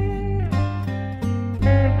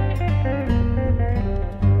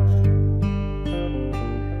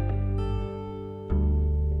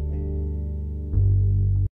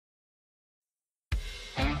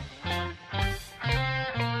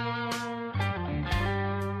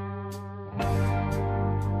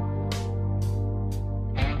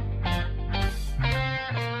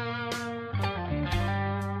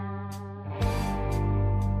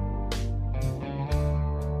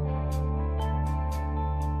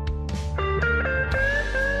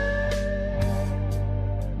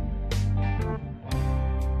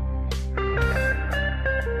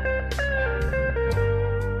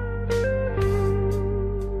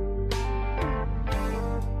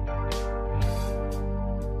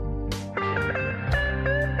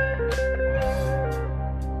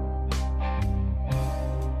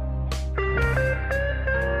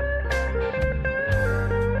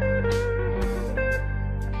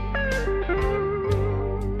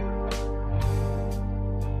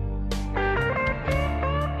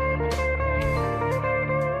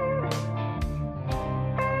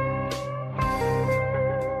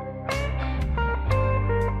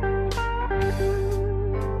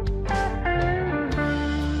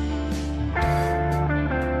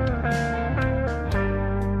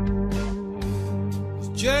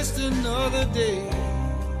 Just another day,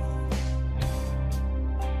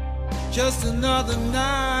 just another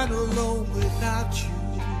night alone without you.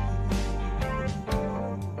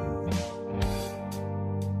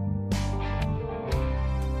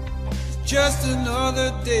 Just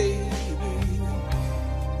another day, baby.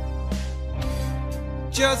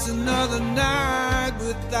 Just another night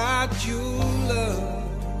without your love.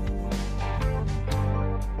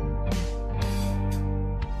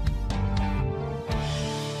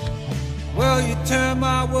 Well, you turn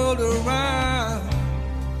my world around,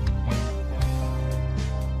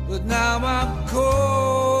 but now I'm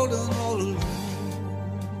cold and all alone.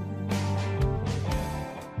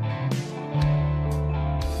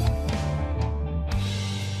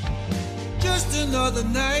 Just another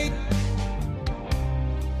night,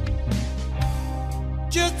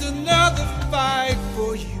 just another fight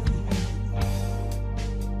for you.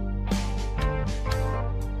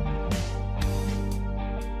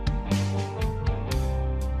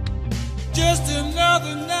 Just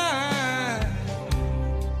another night.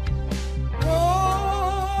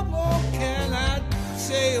 What more can I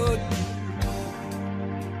say or do?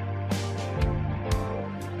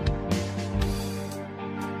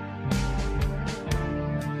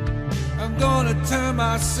 I'm gonna turn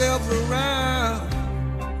myself around.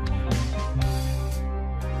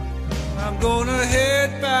 I'm gonna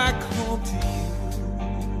head back home to you.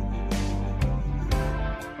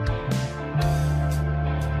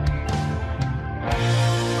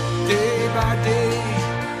 Day by day,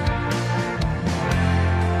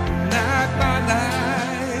 night by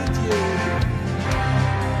night, yeah.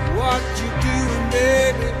 What you doing,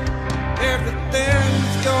 baby?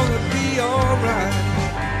 Everything's gonna be alright.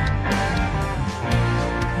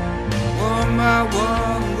 One by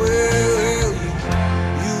one, well,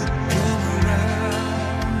 you come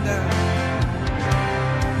around now.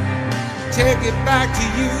 Take it back to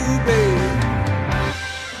you, baby.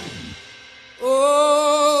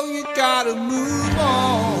 Oh, you gotta move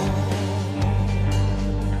on.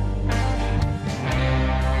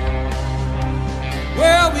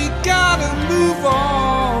 Well, we gotta move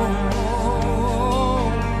on.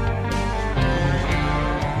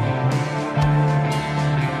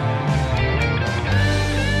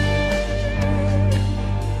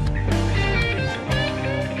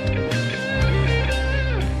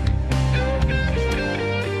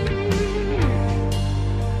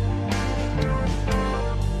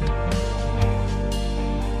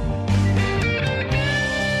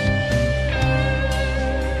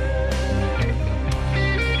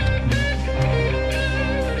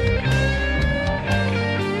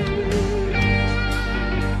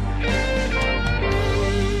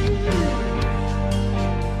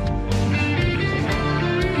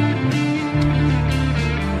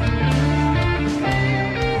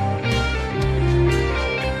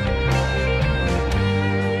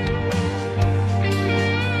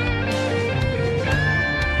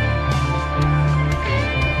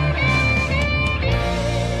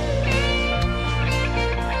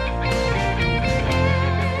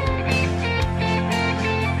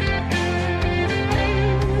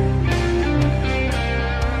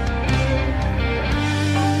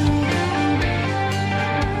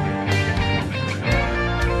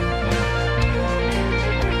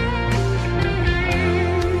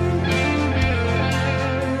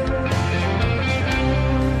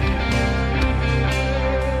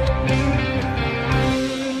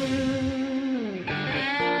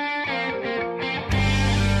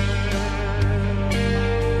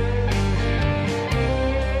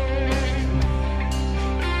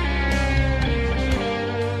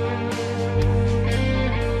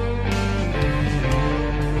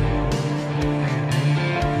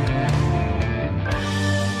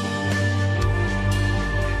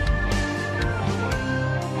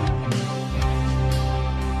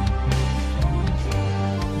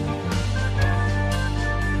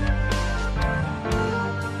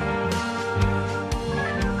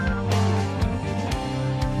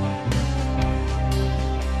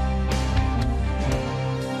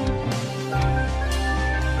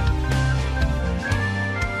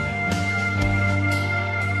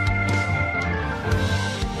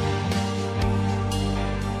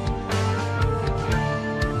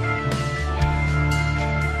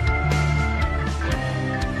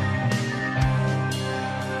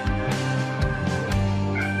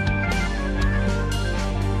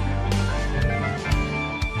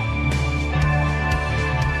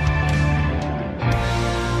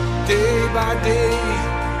 day,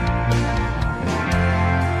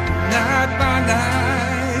 night by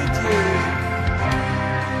night, yeah.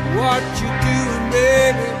 What you doing,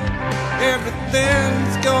 baby?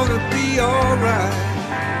 Everything's gonna be alright.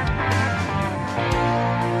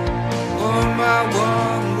 On my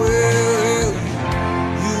one will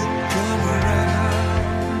you come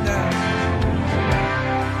around now?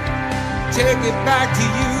 Take it back to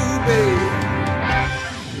you, baby.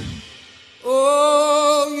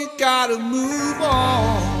 Oh, you gotta move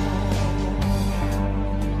on.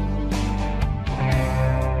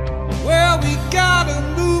 Well, we gotta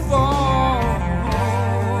move on.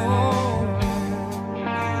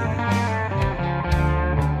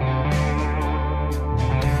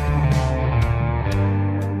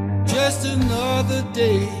 Just another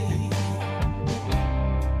day,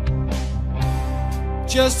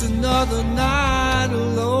 just another night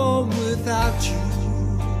alone without you.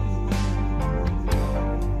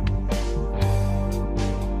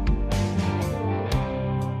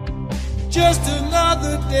 Just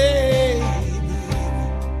another day,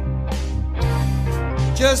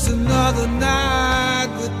 just another night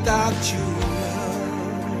without you.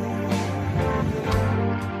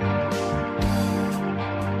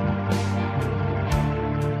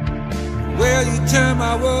 Well, you turn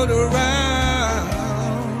my world around.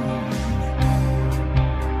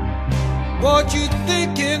 What you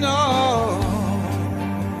thinking of?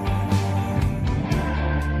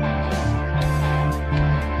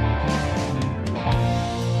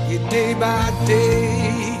 You day by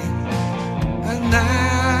day, and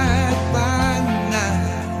night by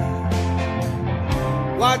night.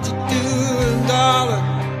 What you doing, darling?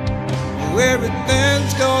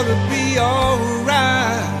 Everything's gonna be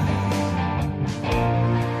alright.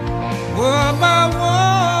 One by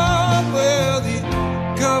one, will you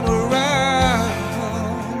come around?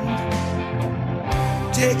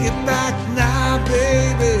 Take it back now,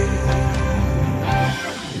 baby.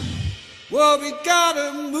 Well, we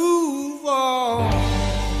gotta move on.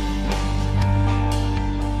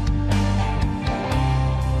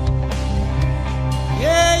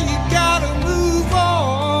 Yeah, you gotta move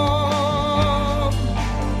on.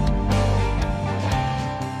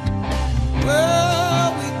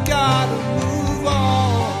 Well, we gotta move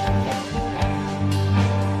on.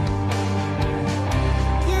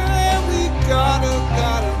 Yeah, we gotta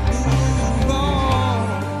move on.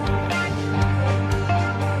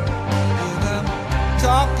 And I'm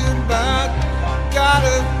talking about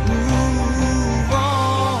gotta move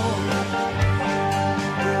on.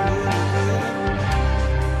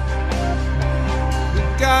 We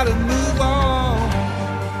gotta move on.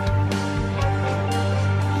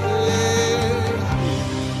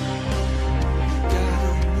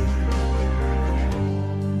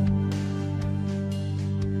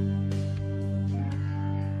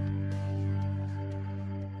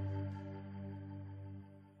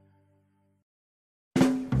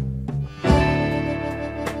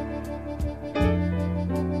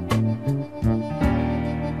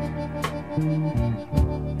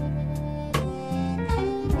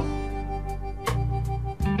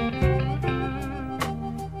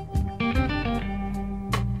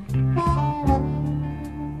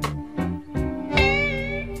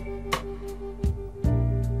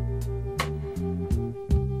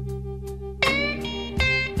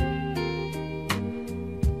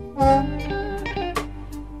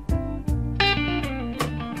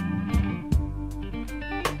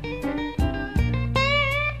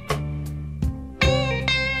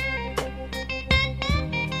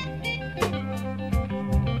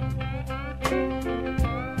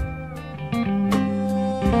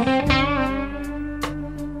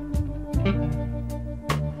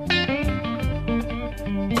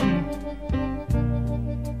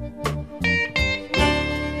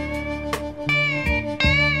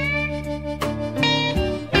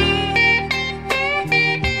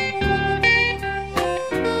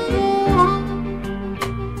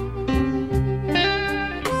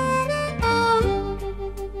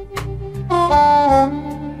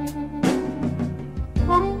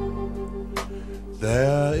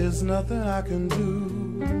 There is nothing I can do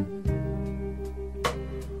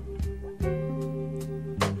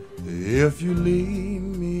if you leave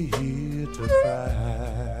me here to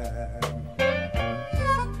cry.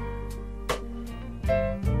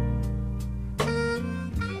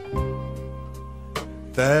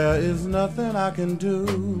 There is nothing I can do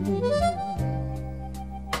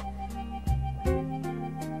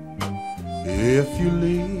if you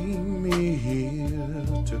leave me here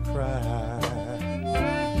to cry.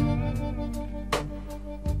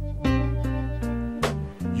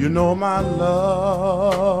 You know my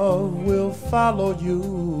love will follow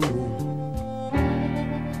you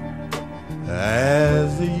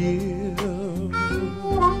as the years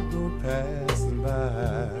go passing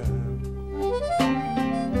by.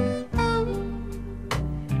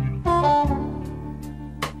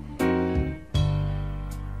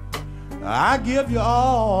 I give you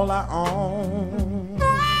all I own.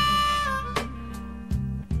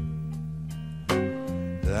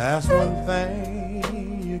 That's one thing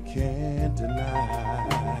you can't deny.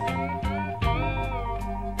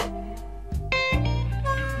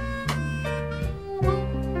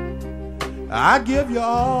 I give you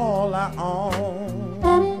all I own,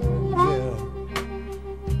 yeah.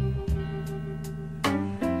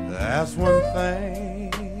 That's one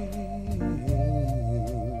thing you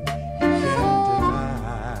can't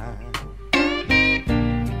deny.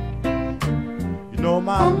 You know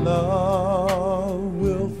my love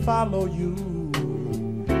will follow you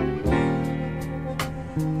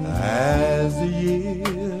as the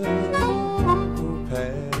years go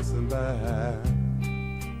passing by.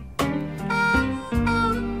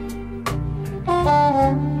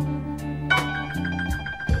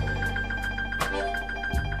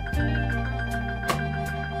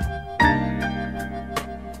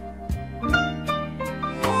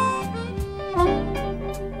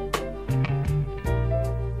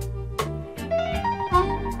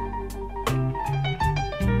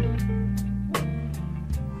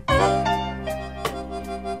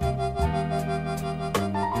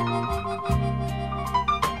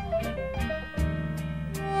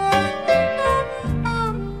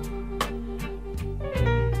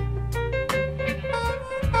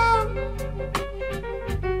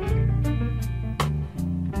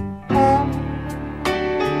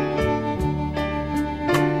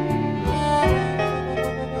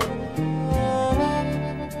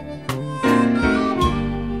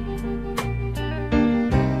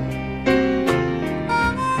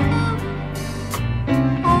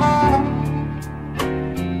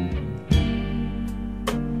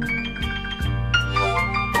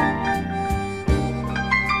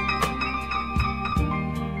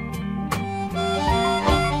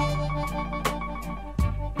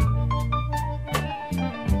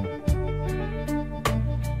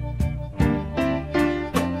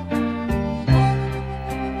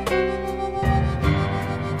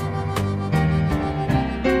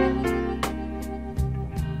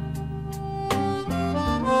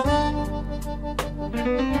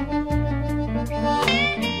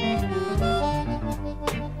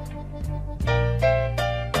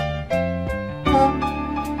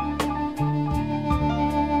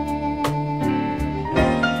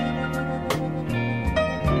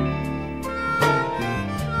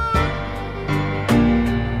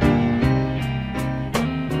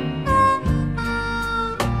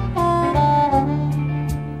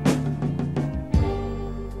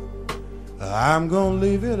 I'm gonna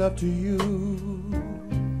leave it up to you.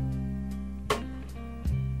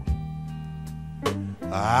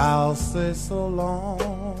 I'll say so long,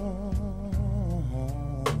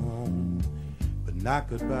 but not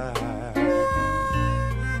goodbye.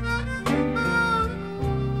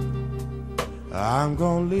 I'm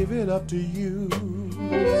gonna leave it up to you.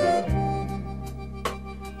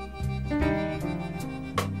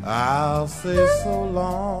 I'll say so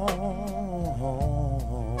long,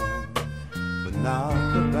 not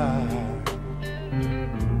goodbye.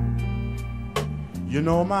 You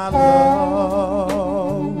know my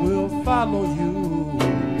love will follow you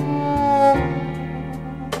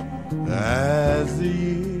as the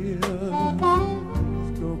years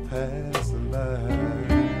go passing by.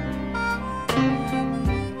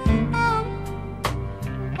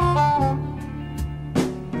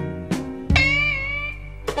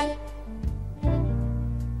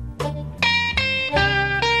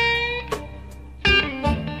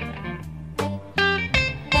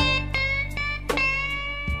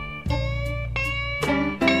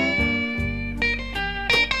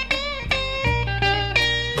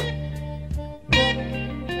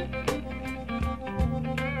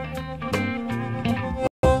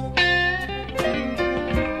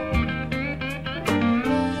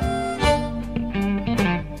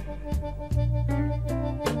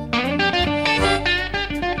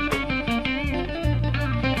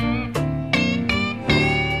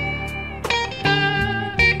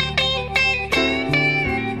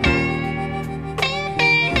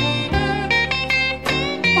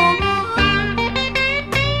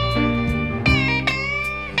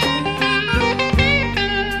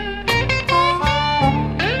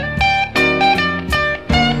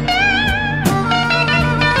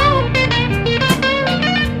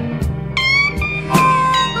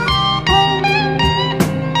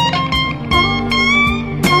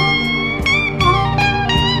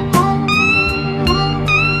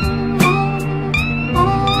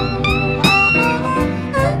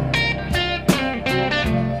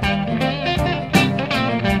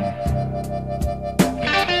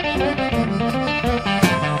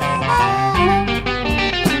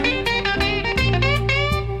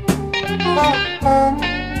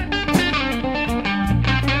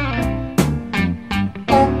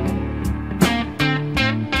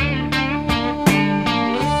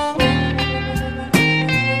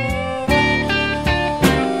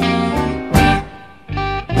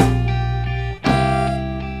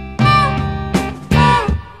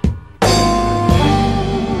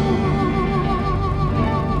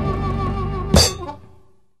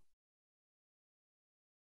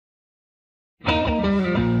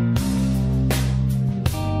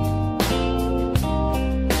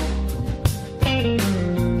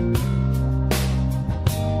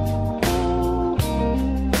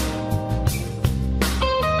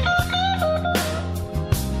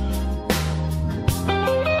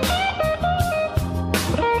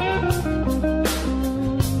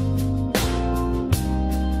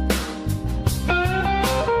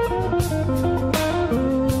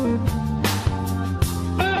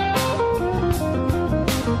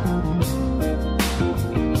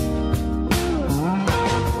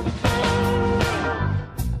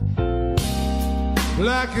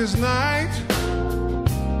 darkest night,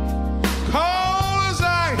 cold as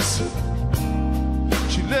ice.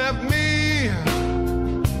 She left me.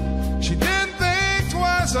 She didn't think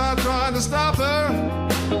twice. I tried to stop her.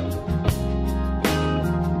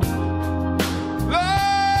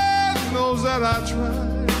 Lord knows that I tried.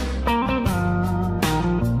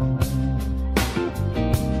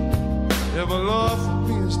 If a love for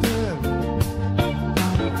me is dead,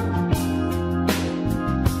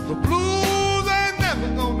 the blues ain't never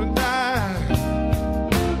gonna die.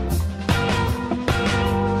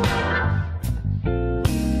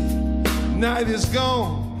 Night is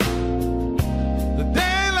gone, the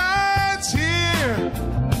daylight's here.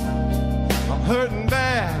 I'm hurting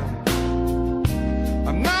bad,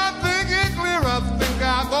 I'm not thinking clear. I think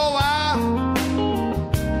I'll go out,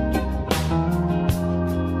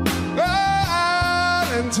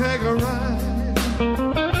 and take a ride.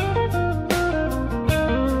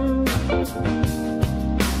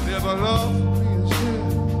 Never love me is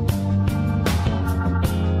dead.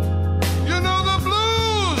 You know the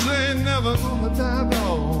blues ain't never gonna die, no.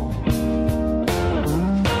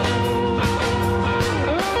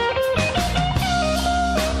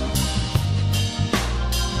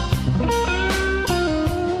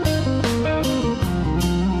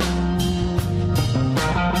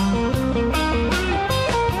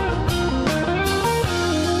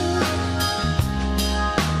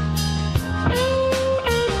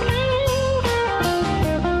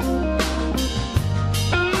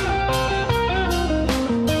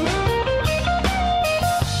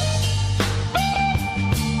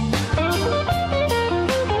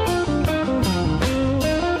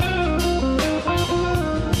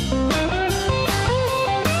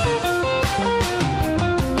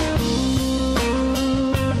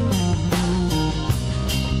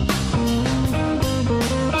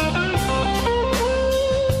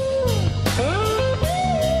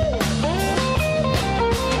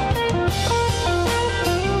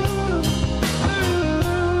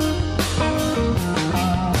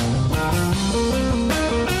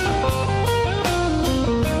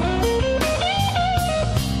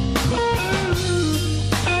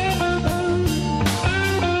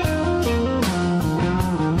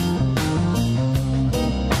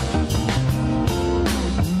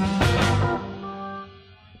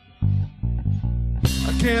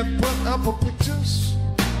 Can't put up her pictures,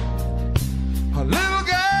 her little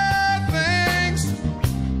girl things,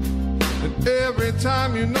 and every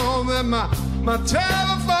time you know that my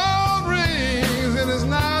telephone rings and it's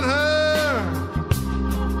not her,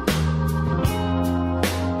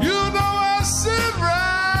 you know I sit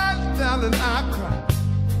right down and I cry.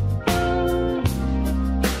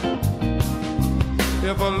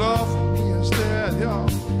 If a love for me is dead, y'all,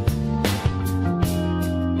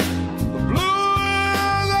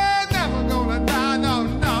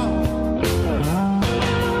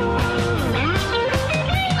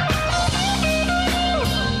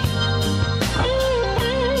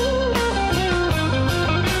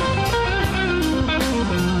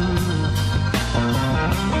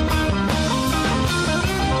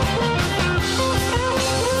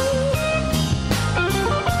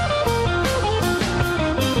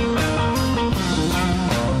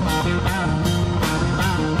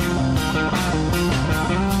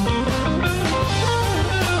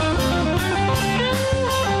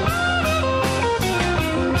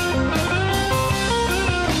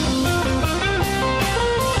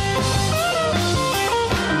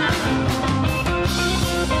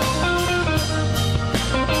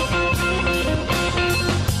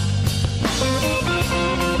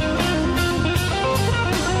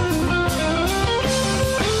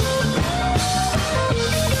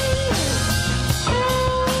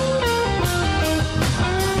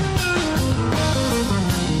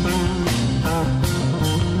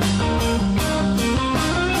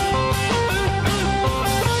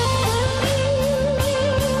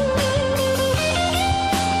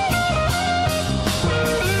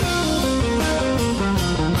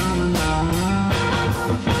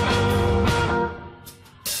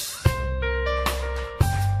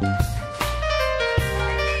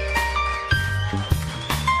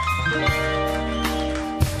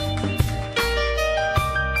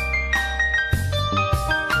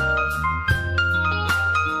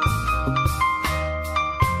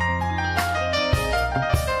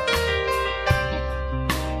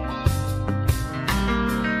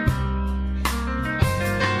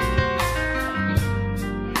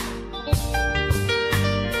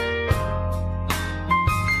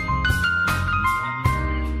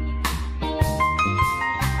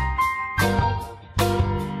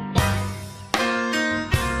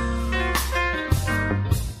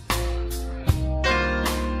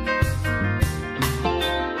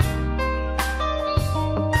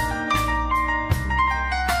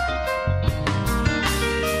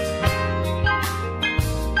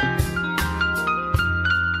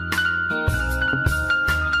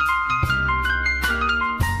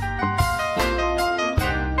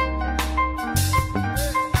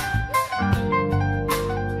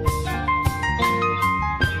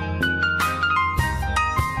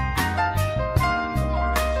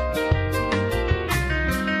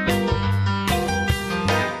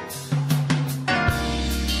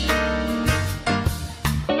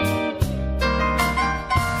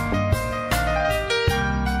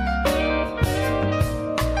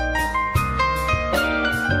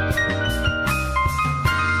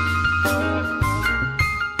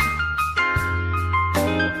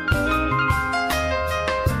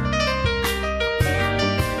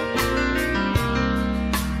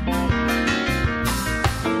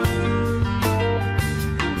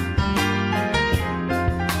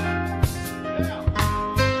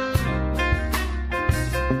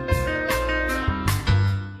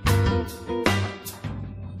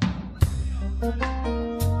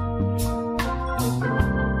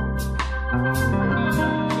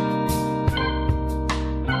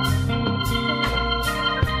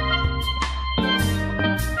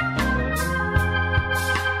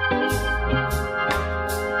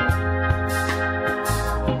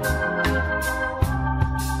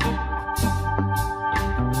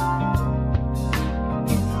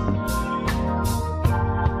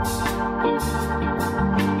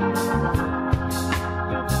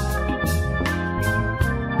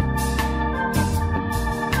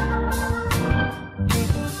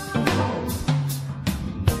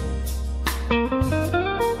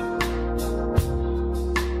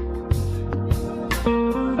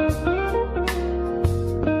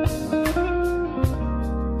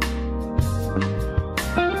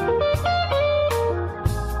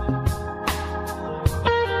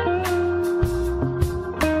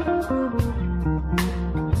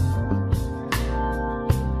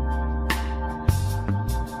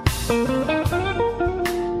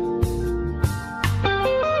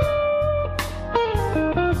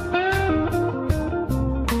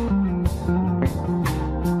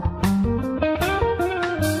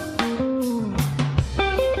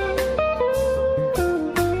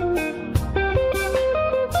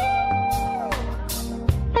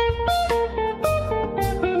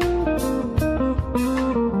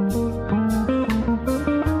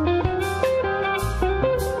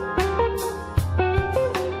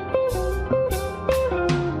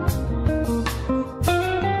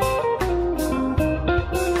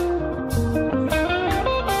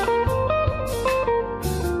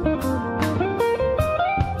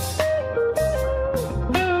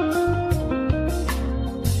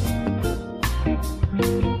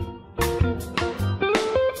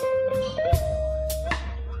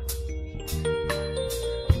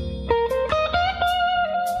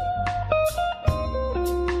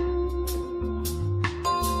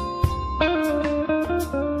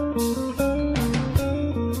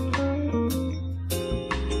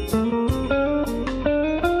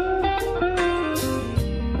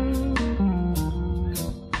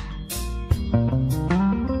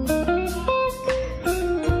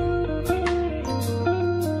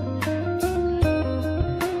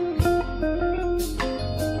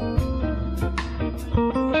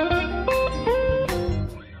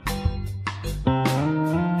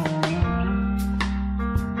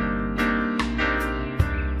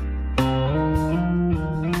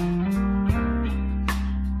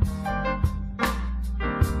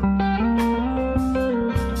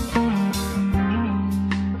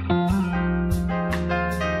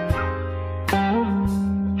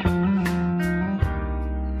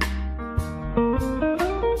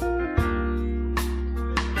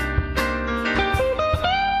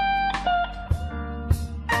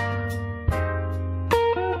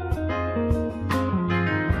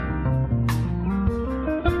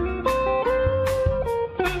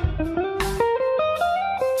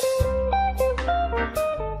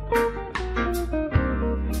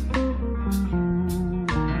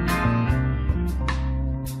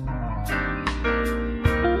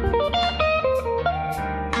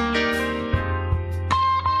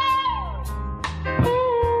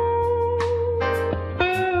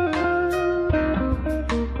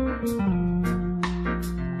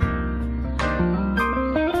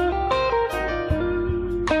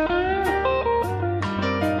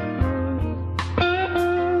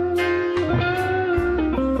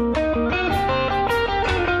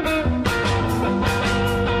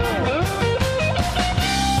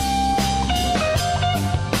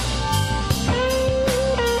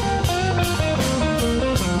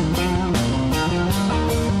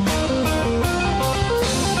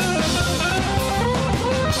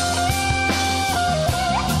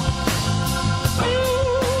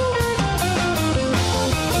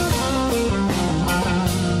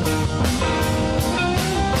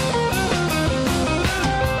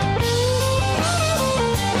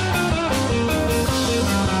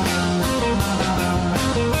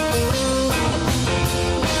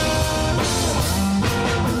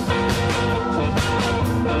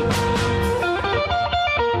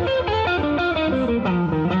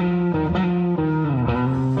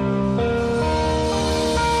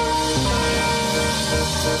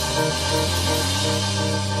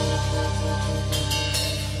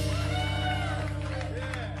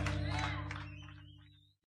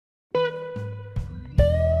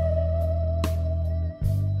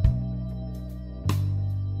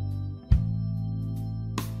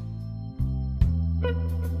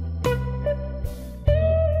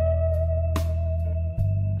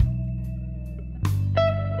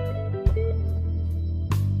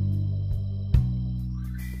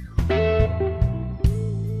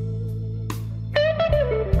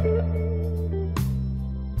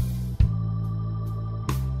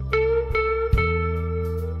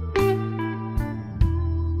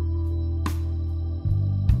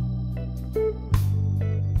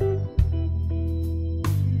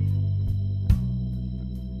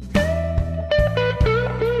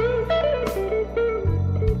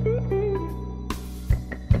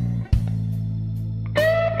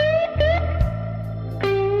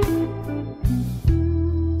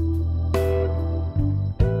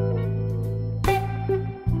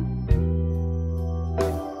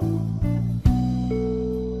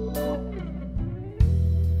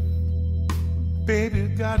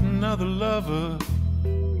 got another lover.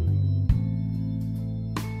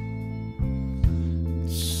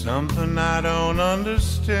 Something I don't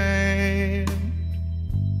understand.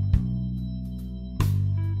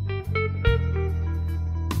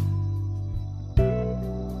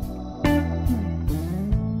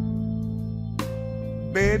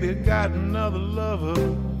 Baby got another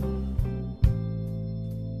lover.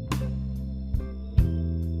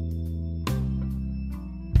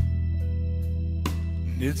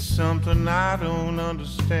 It's something I don't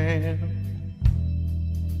understand.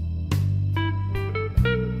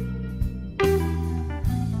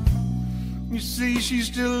 You see, she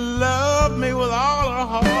still loved me with all her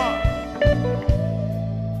heart.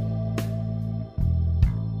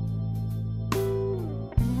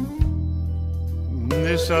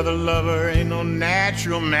 This other lover ain't no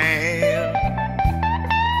natural man.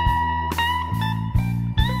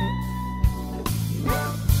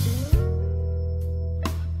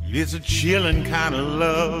 It's a chilling kind of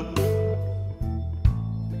love.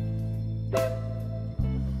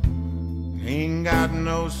 Ain't got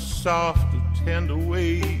no soft or tender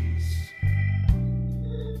ways.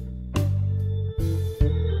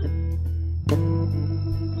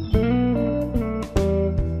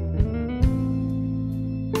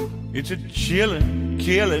 It's a chilling,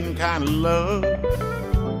 killing kind of love.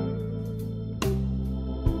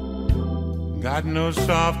 Got no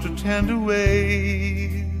soft or tender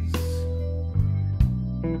ways.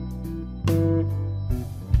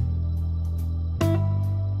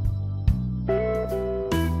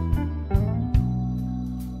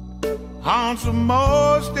 Haunts her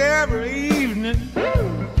most every evening.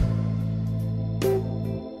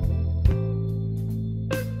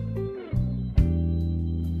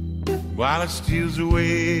 While it steals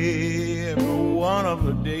away every one of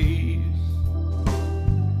her days.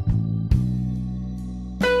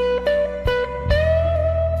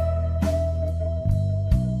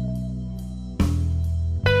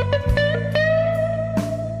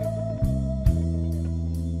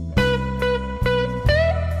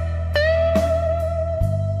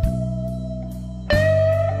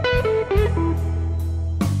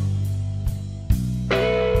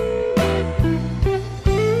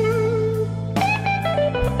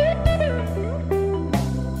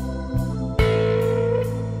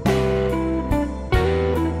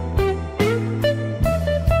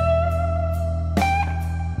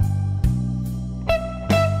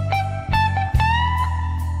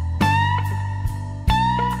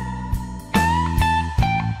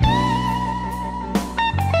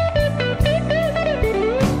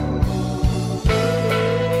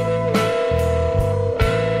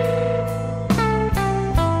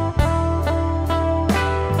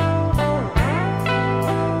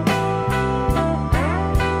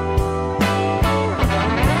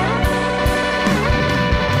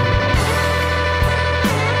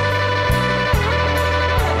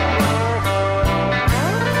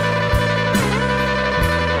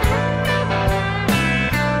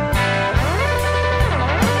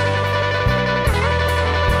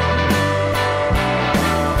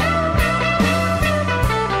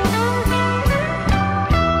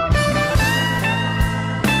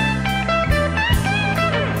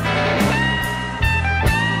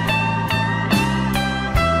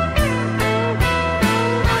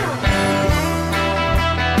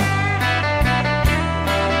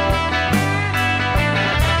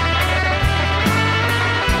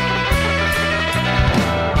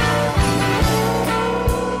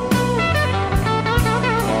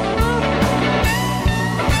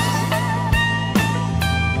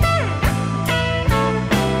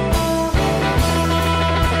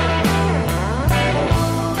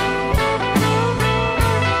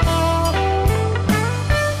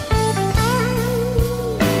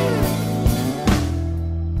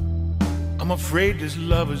 I'm afraid this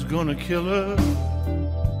love is gonna kill her.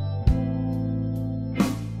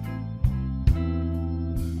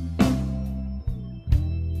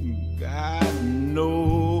 God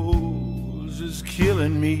knows it's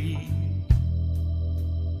killing me.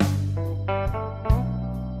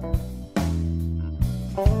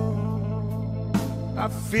 I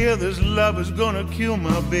fear this love is gonna kill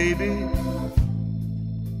my baby.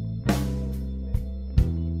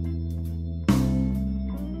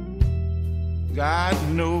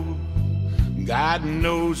 God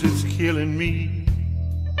knows it's killing me.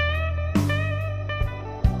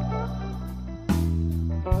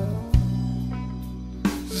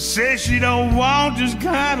 Says she don't want this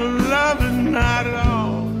kind of loving, not at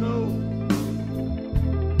all, no.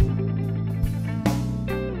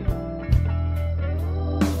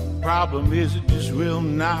 Problem is it just will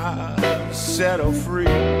not set her free.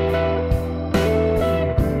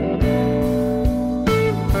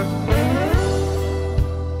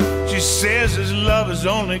 says his love has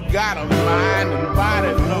only got a mind and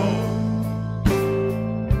body low.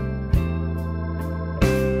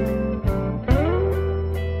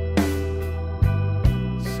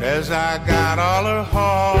 Says I got all her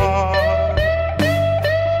heart.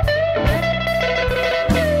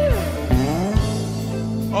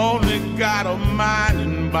 Only got a mind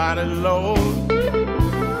and body low.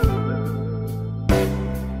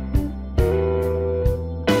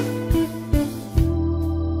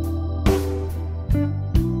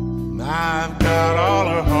 I've got all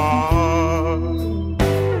her heart.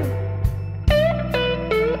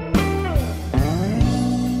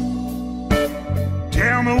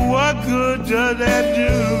 Tell me what good does that do?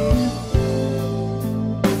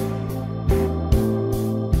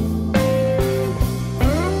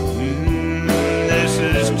 This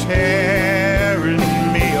is tearing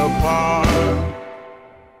me apart.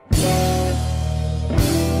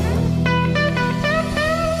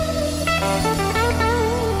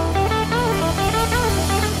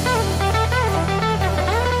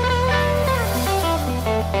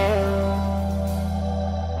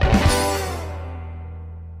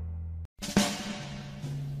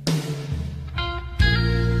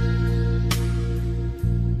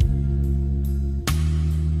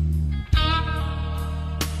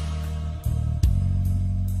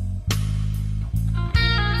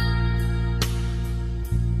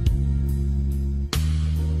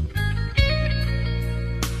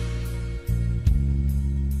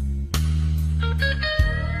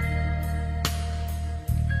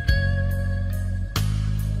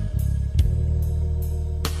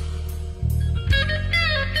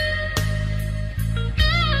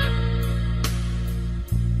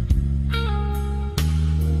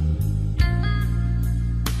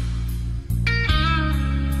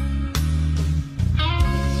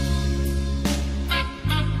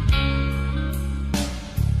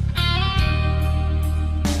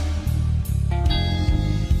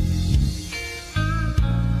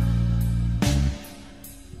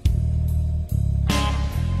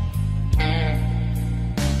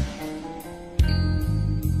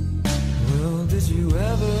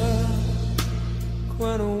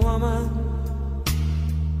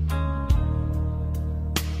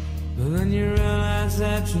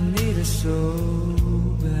 that you need her so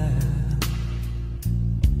bad.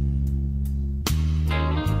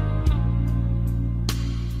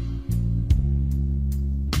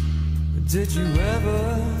 But did you ever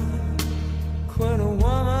quit a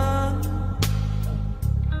woman?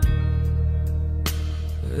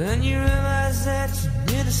 Then you realize that you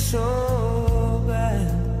need her so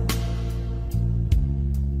bad.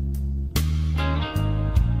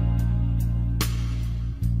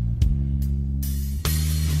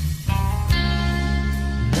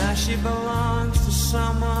 She belongs to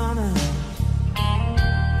someone else,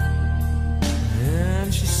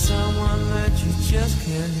 and she's someone that you just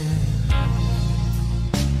can't have.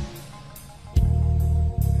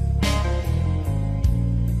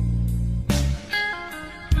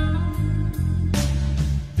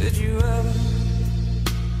 Did you ever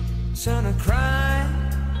turn her crying,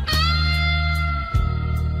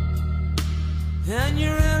 and you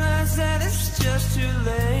realize that it's just too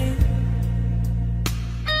late?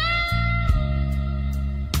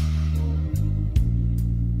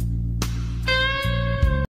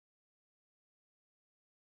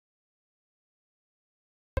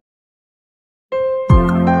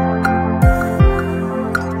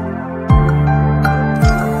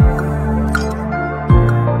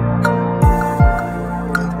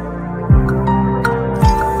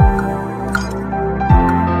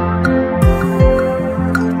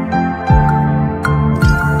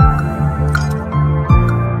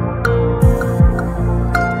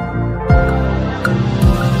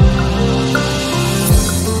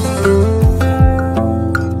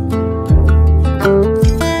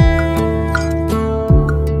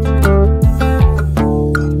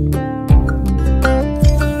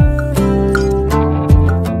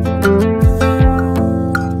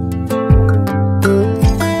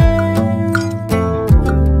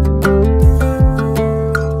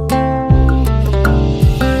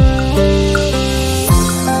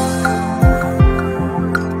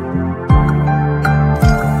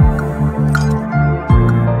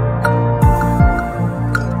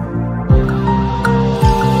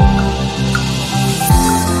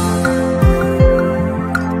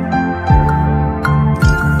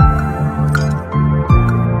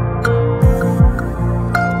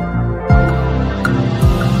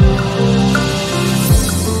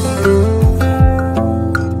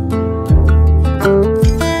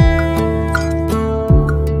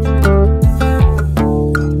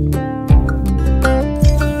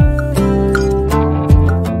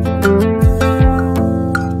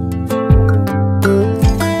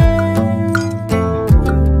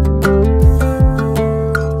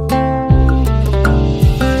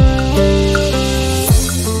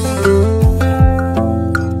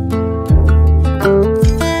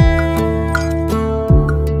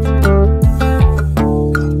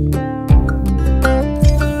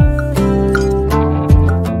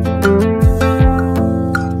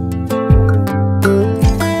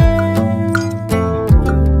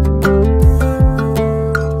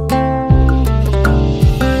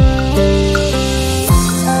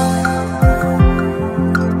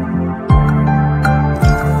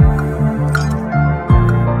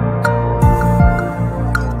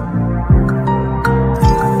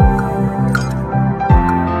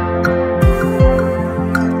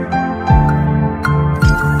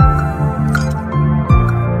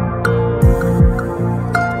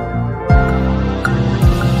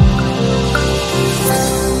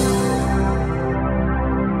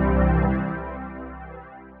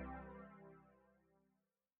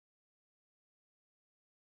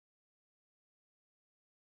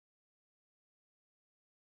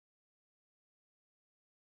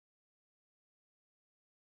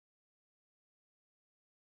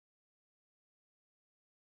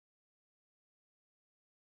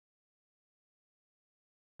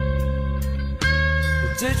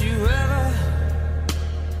 Did you ever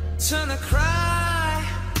turn to cry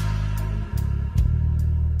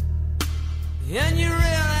and you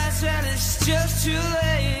realize that it's just too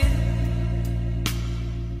late?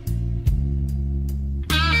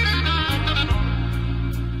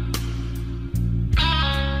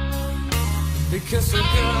 Because the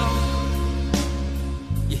girl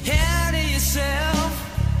you had to yourself,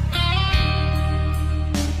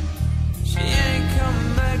 she ain't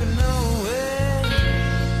coming back no way.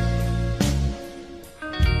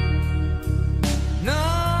 No.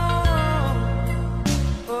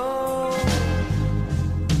 Oh.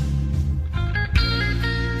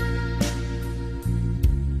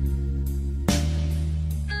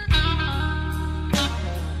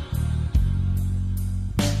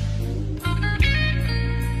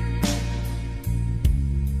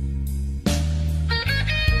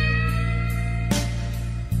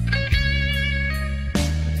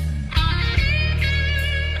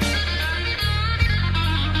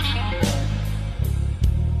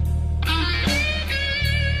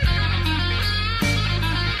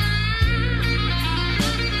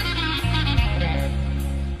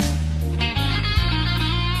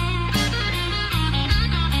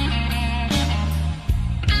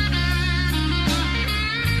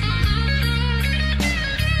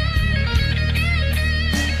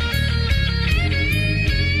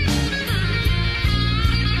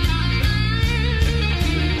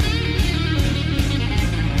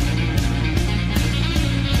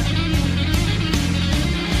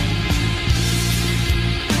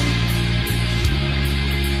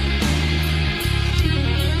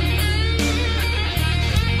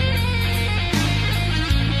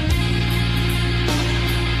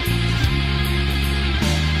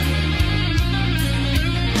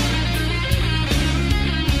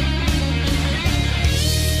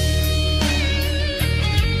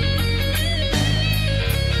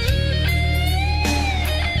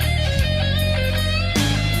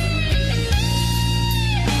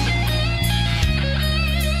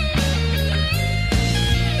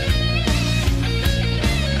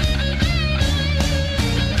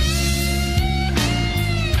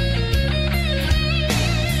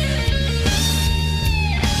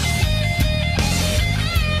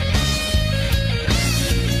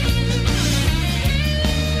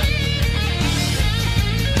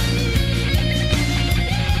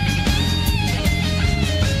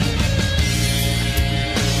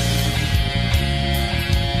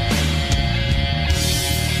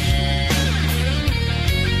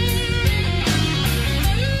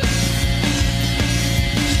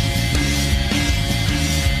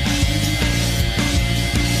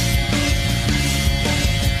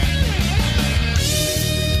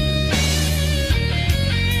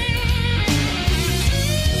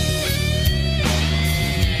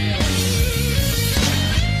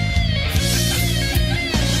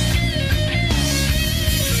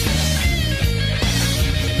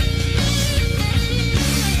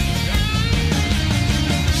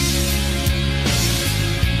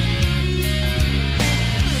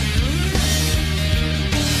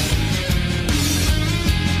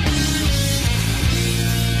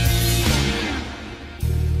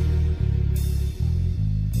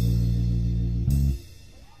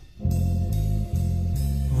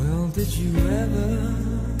 Did you ever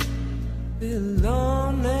feel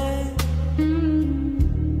lonely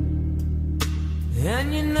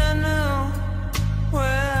and you not know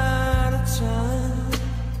where to turn?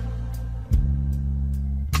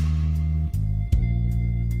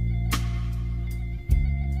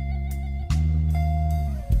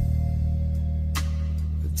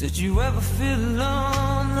 Did you ever feel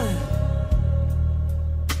lonely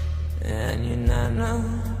and you not know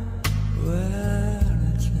where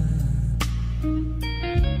to turn?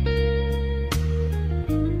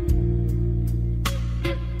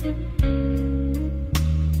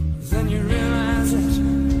 Then you realize that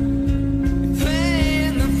you're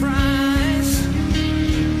paying the price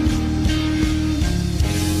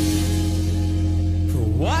for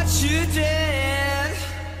what you did,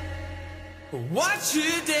 for what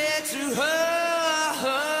you did to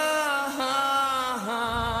her.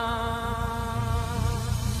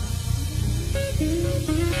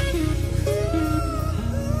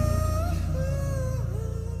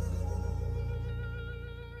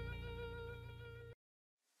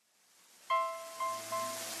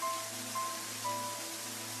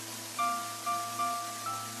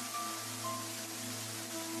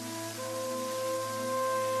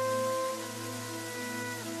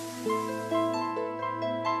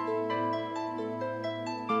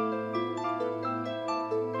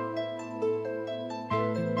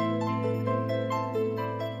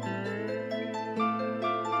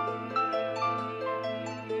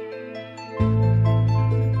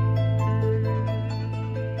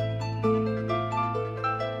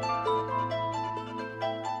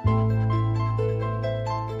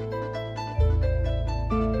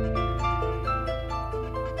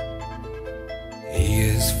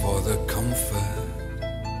 the comfort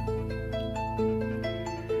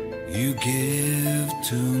you give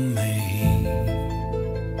to me.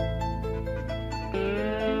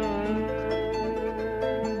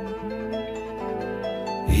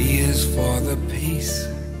 He is for the peace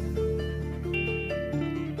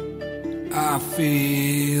I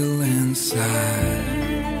feel inside.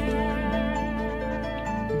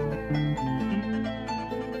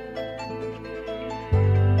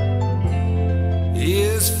 He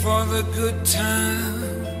is for the good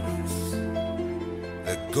times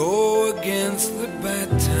that go against the bad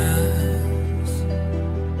times.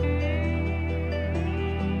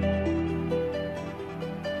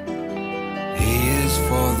 He is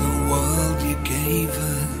for the world you gave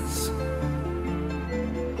us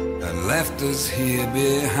and left us here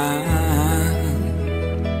behind.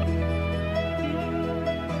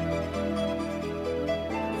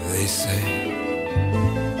 They say,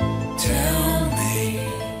 tell me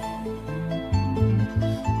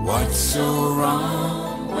what's so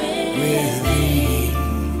wrong with thee.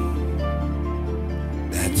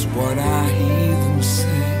 That's what I hear them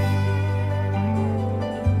say.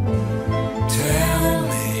 Tell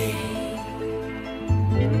me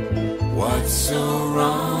what's so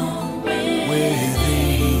wrong with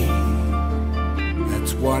thee.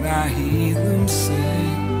 That's what I hear them say.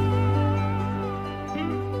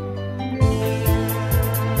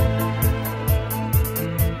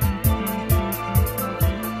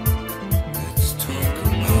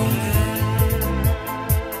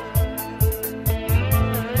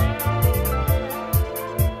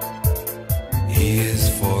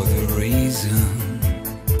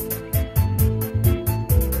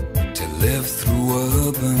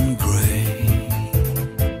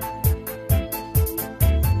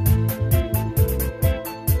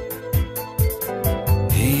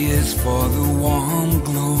 For the warm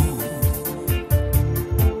glow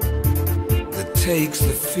that takes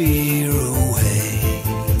the fear away.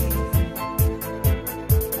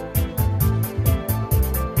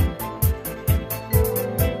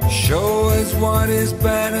 Show us what is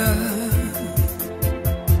better.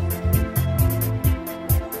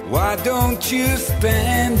 Why don't you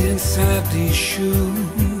stand inside these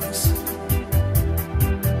shoes?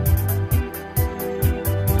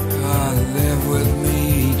 Live with me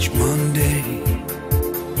each Monday.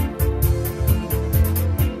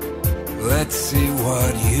 Let's see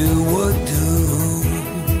what you would do.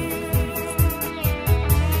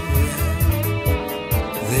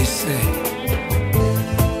 They say,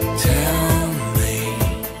 tell me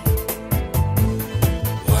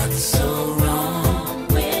what's so wrong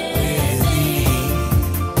with thee.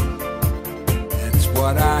 That's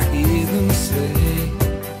what I hear them say.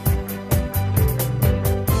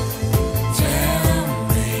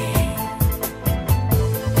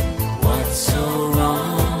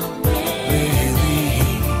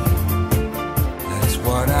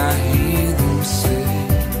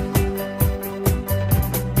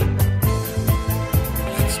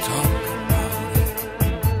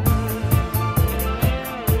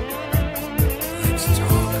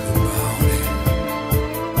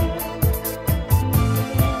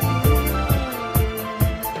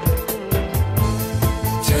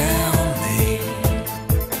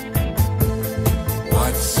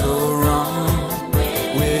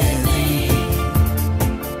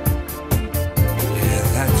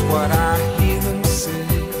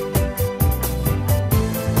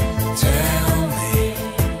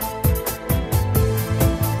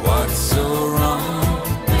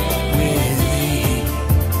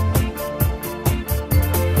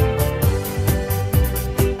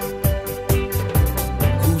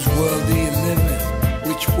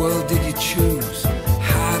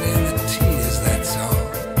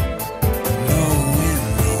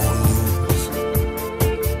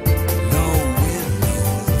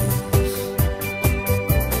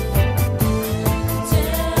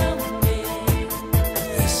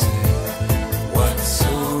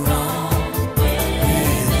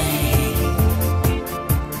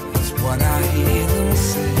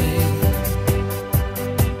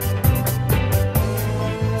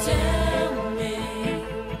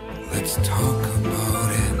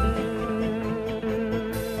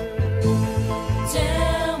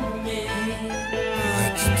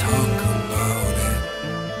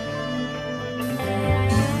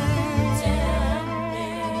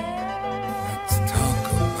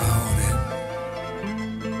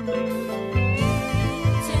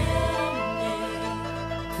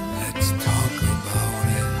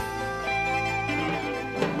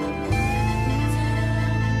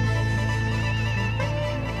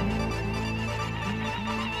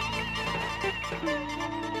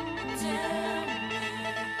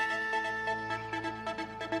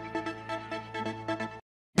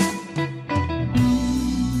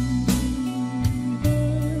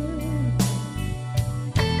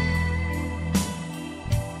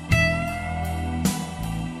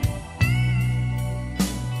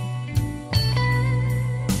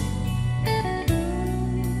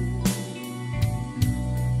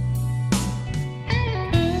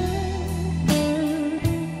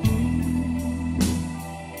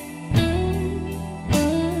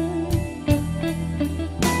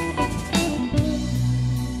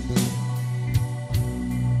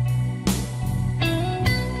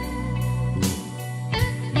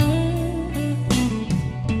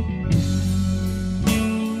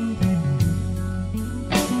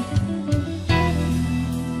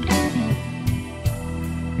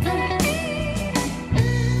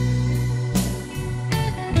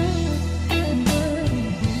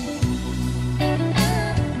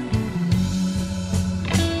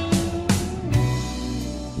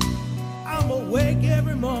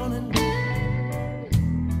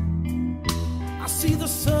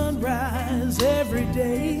 sunrise every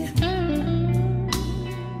day.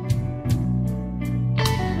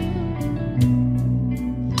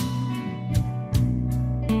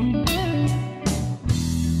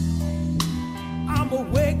 I'm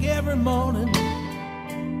awake every morning.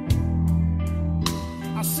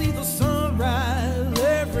 I see the sunrise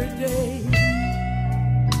every day.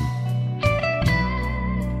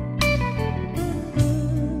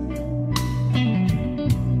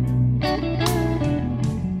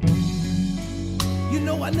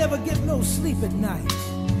 I never get no sleep at night,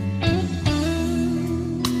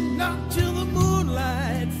 not till the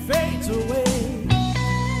moonlight fades away.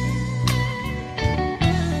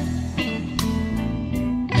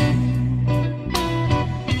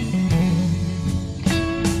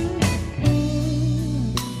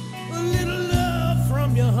 A little love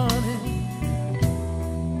from you, honey,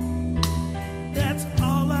 that's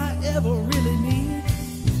all I ever really need.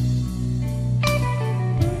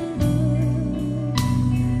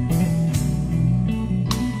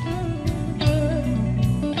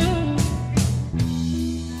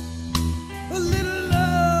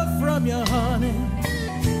 You, honey,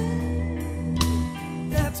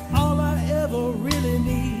 that's all I ever really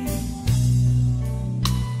need.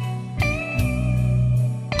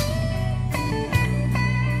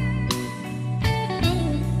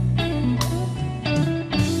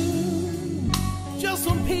 Just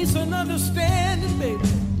some peace and understanding, baby,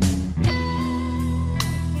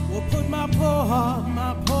 will put my poor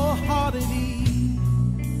heart at ease.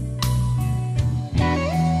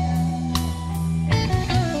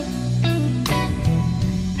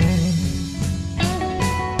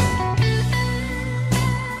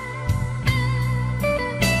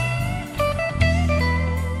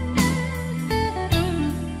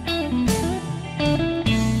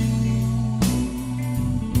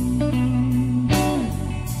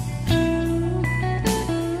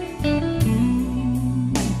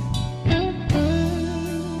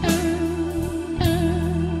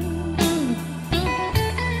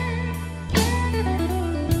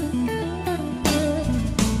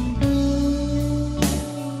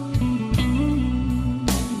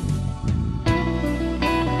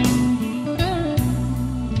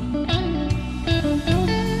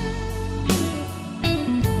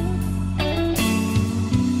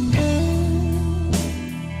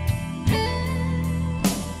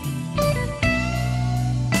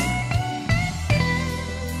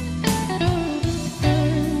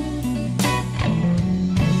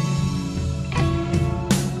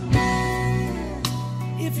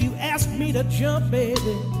 To jump,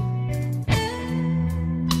 baby,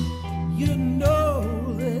 you know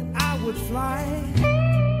that I would fly.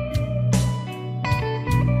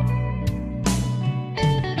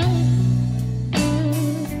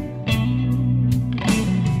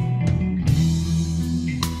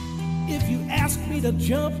 If you ask me to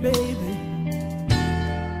jump, baby,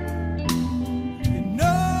 you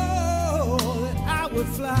know that I would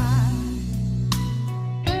fly.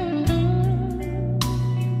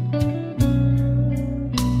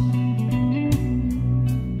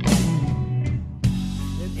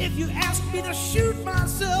 If you ask me to shoot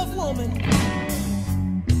myself, woman,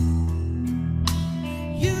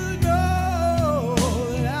 you know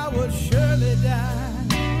that I would surely die.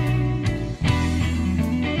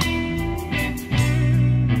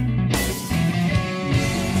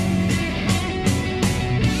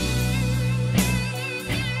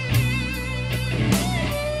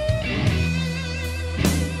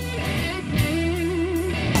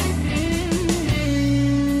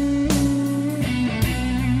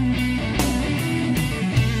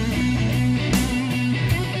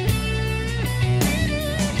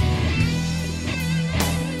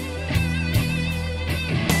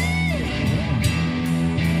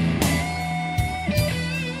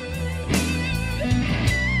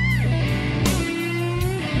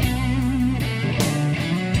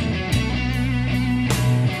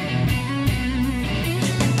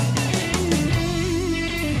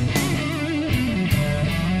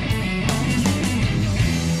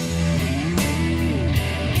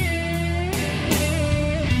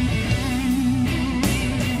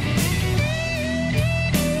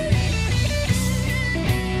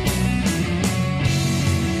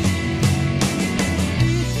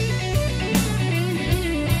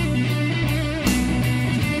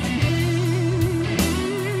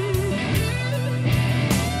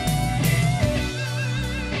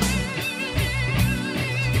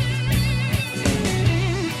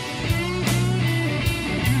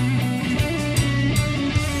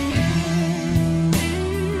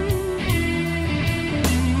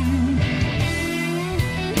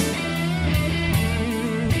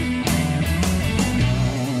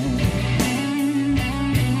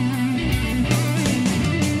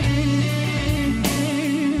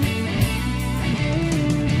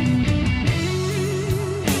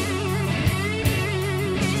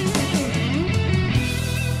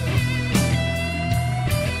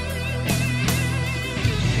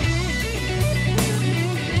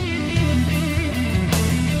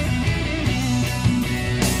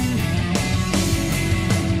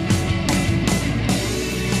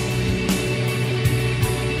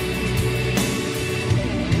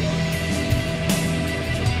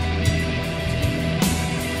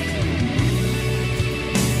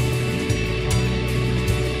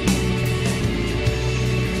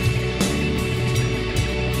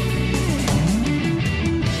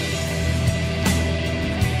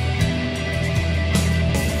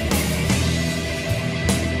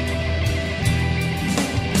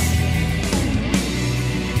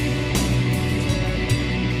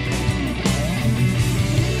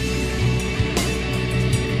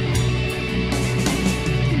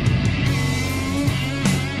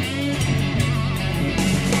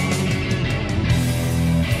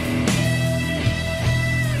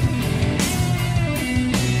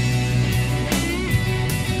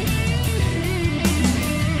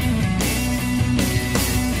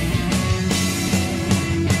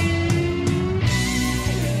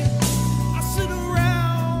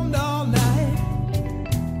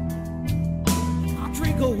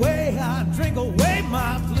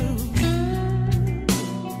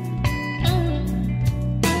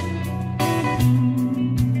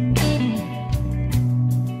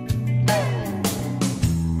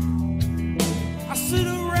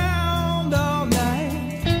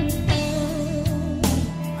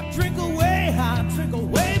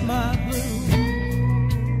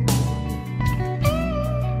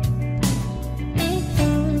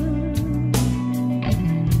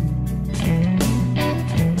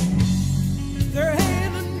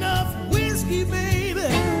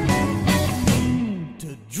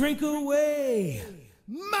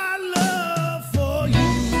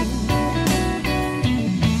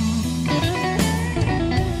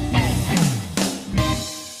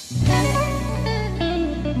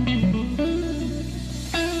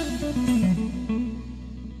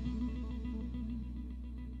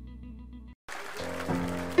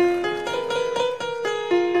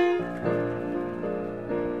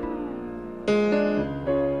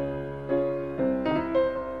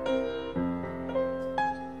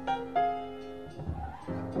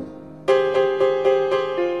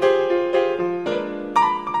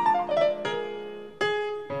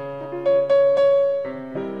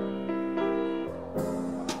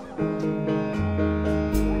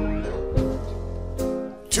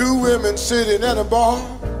 women sitting at a bar.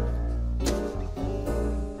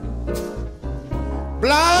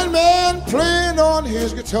 Blind man playing on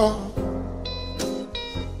his guitar.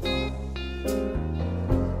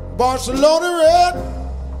 Barcelona red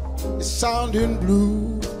is sounding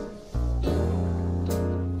blue.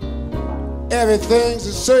 Everything's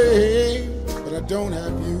the same, but I don't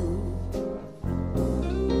have you.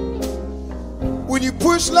 When you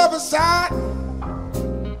push love aside,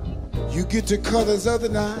 you get the colors of the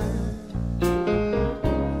night.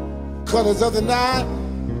 Colors of the night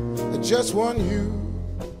are just one hue.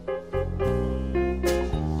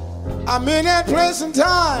 I'm in that place and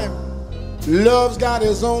time. Love's got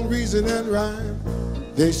its own reason and rhyme.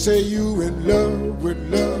 They say you in love with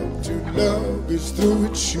love, to love is through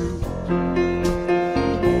its shoe.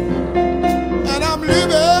 And I'm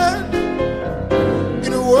living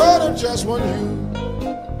in a world of just one hue.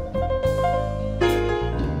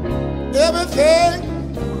 Everything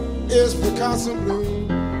is Picasso blue.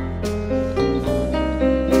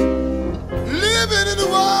 Living in a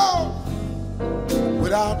world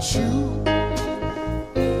without you.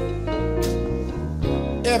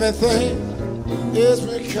 Everything is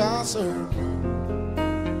Picasso blue.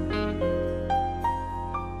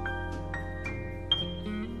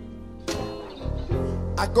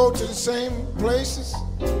 I go to the same places,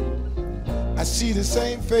 I see the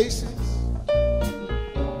same faces.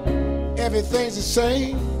 Everything's the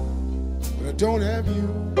same, but I don't have you.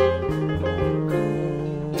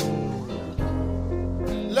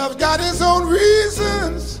 Love's got its own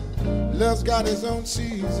reasons, love's got its own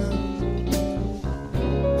seasons.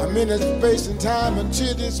 I'm in this space and time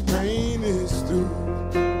until this pain is through.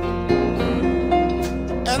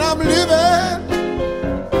 And I'm living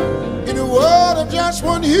in a world of just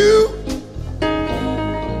one hue.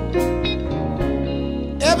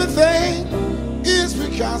 Everything is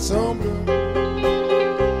Picasso blue.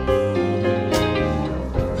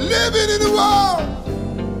 Living in a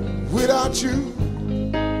world without you.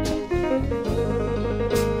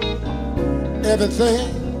 Everything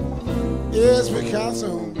is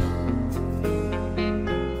Picasso.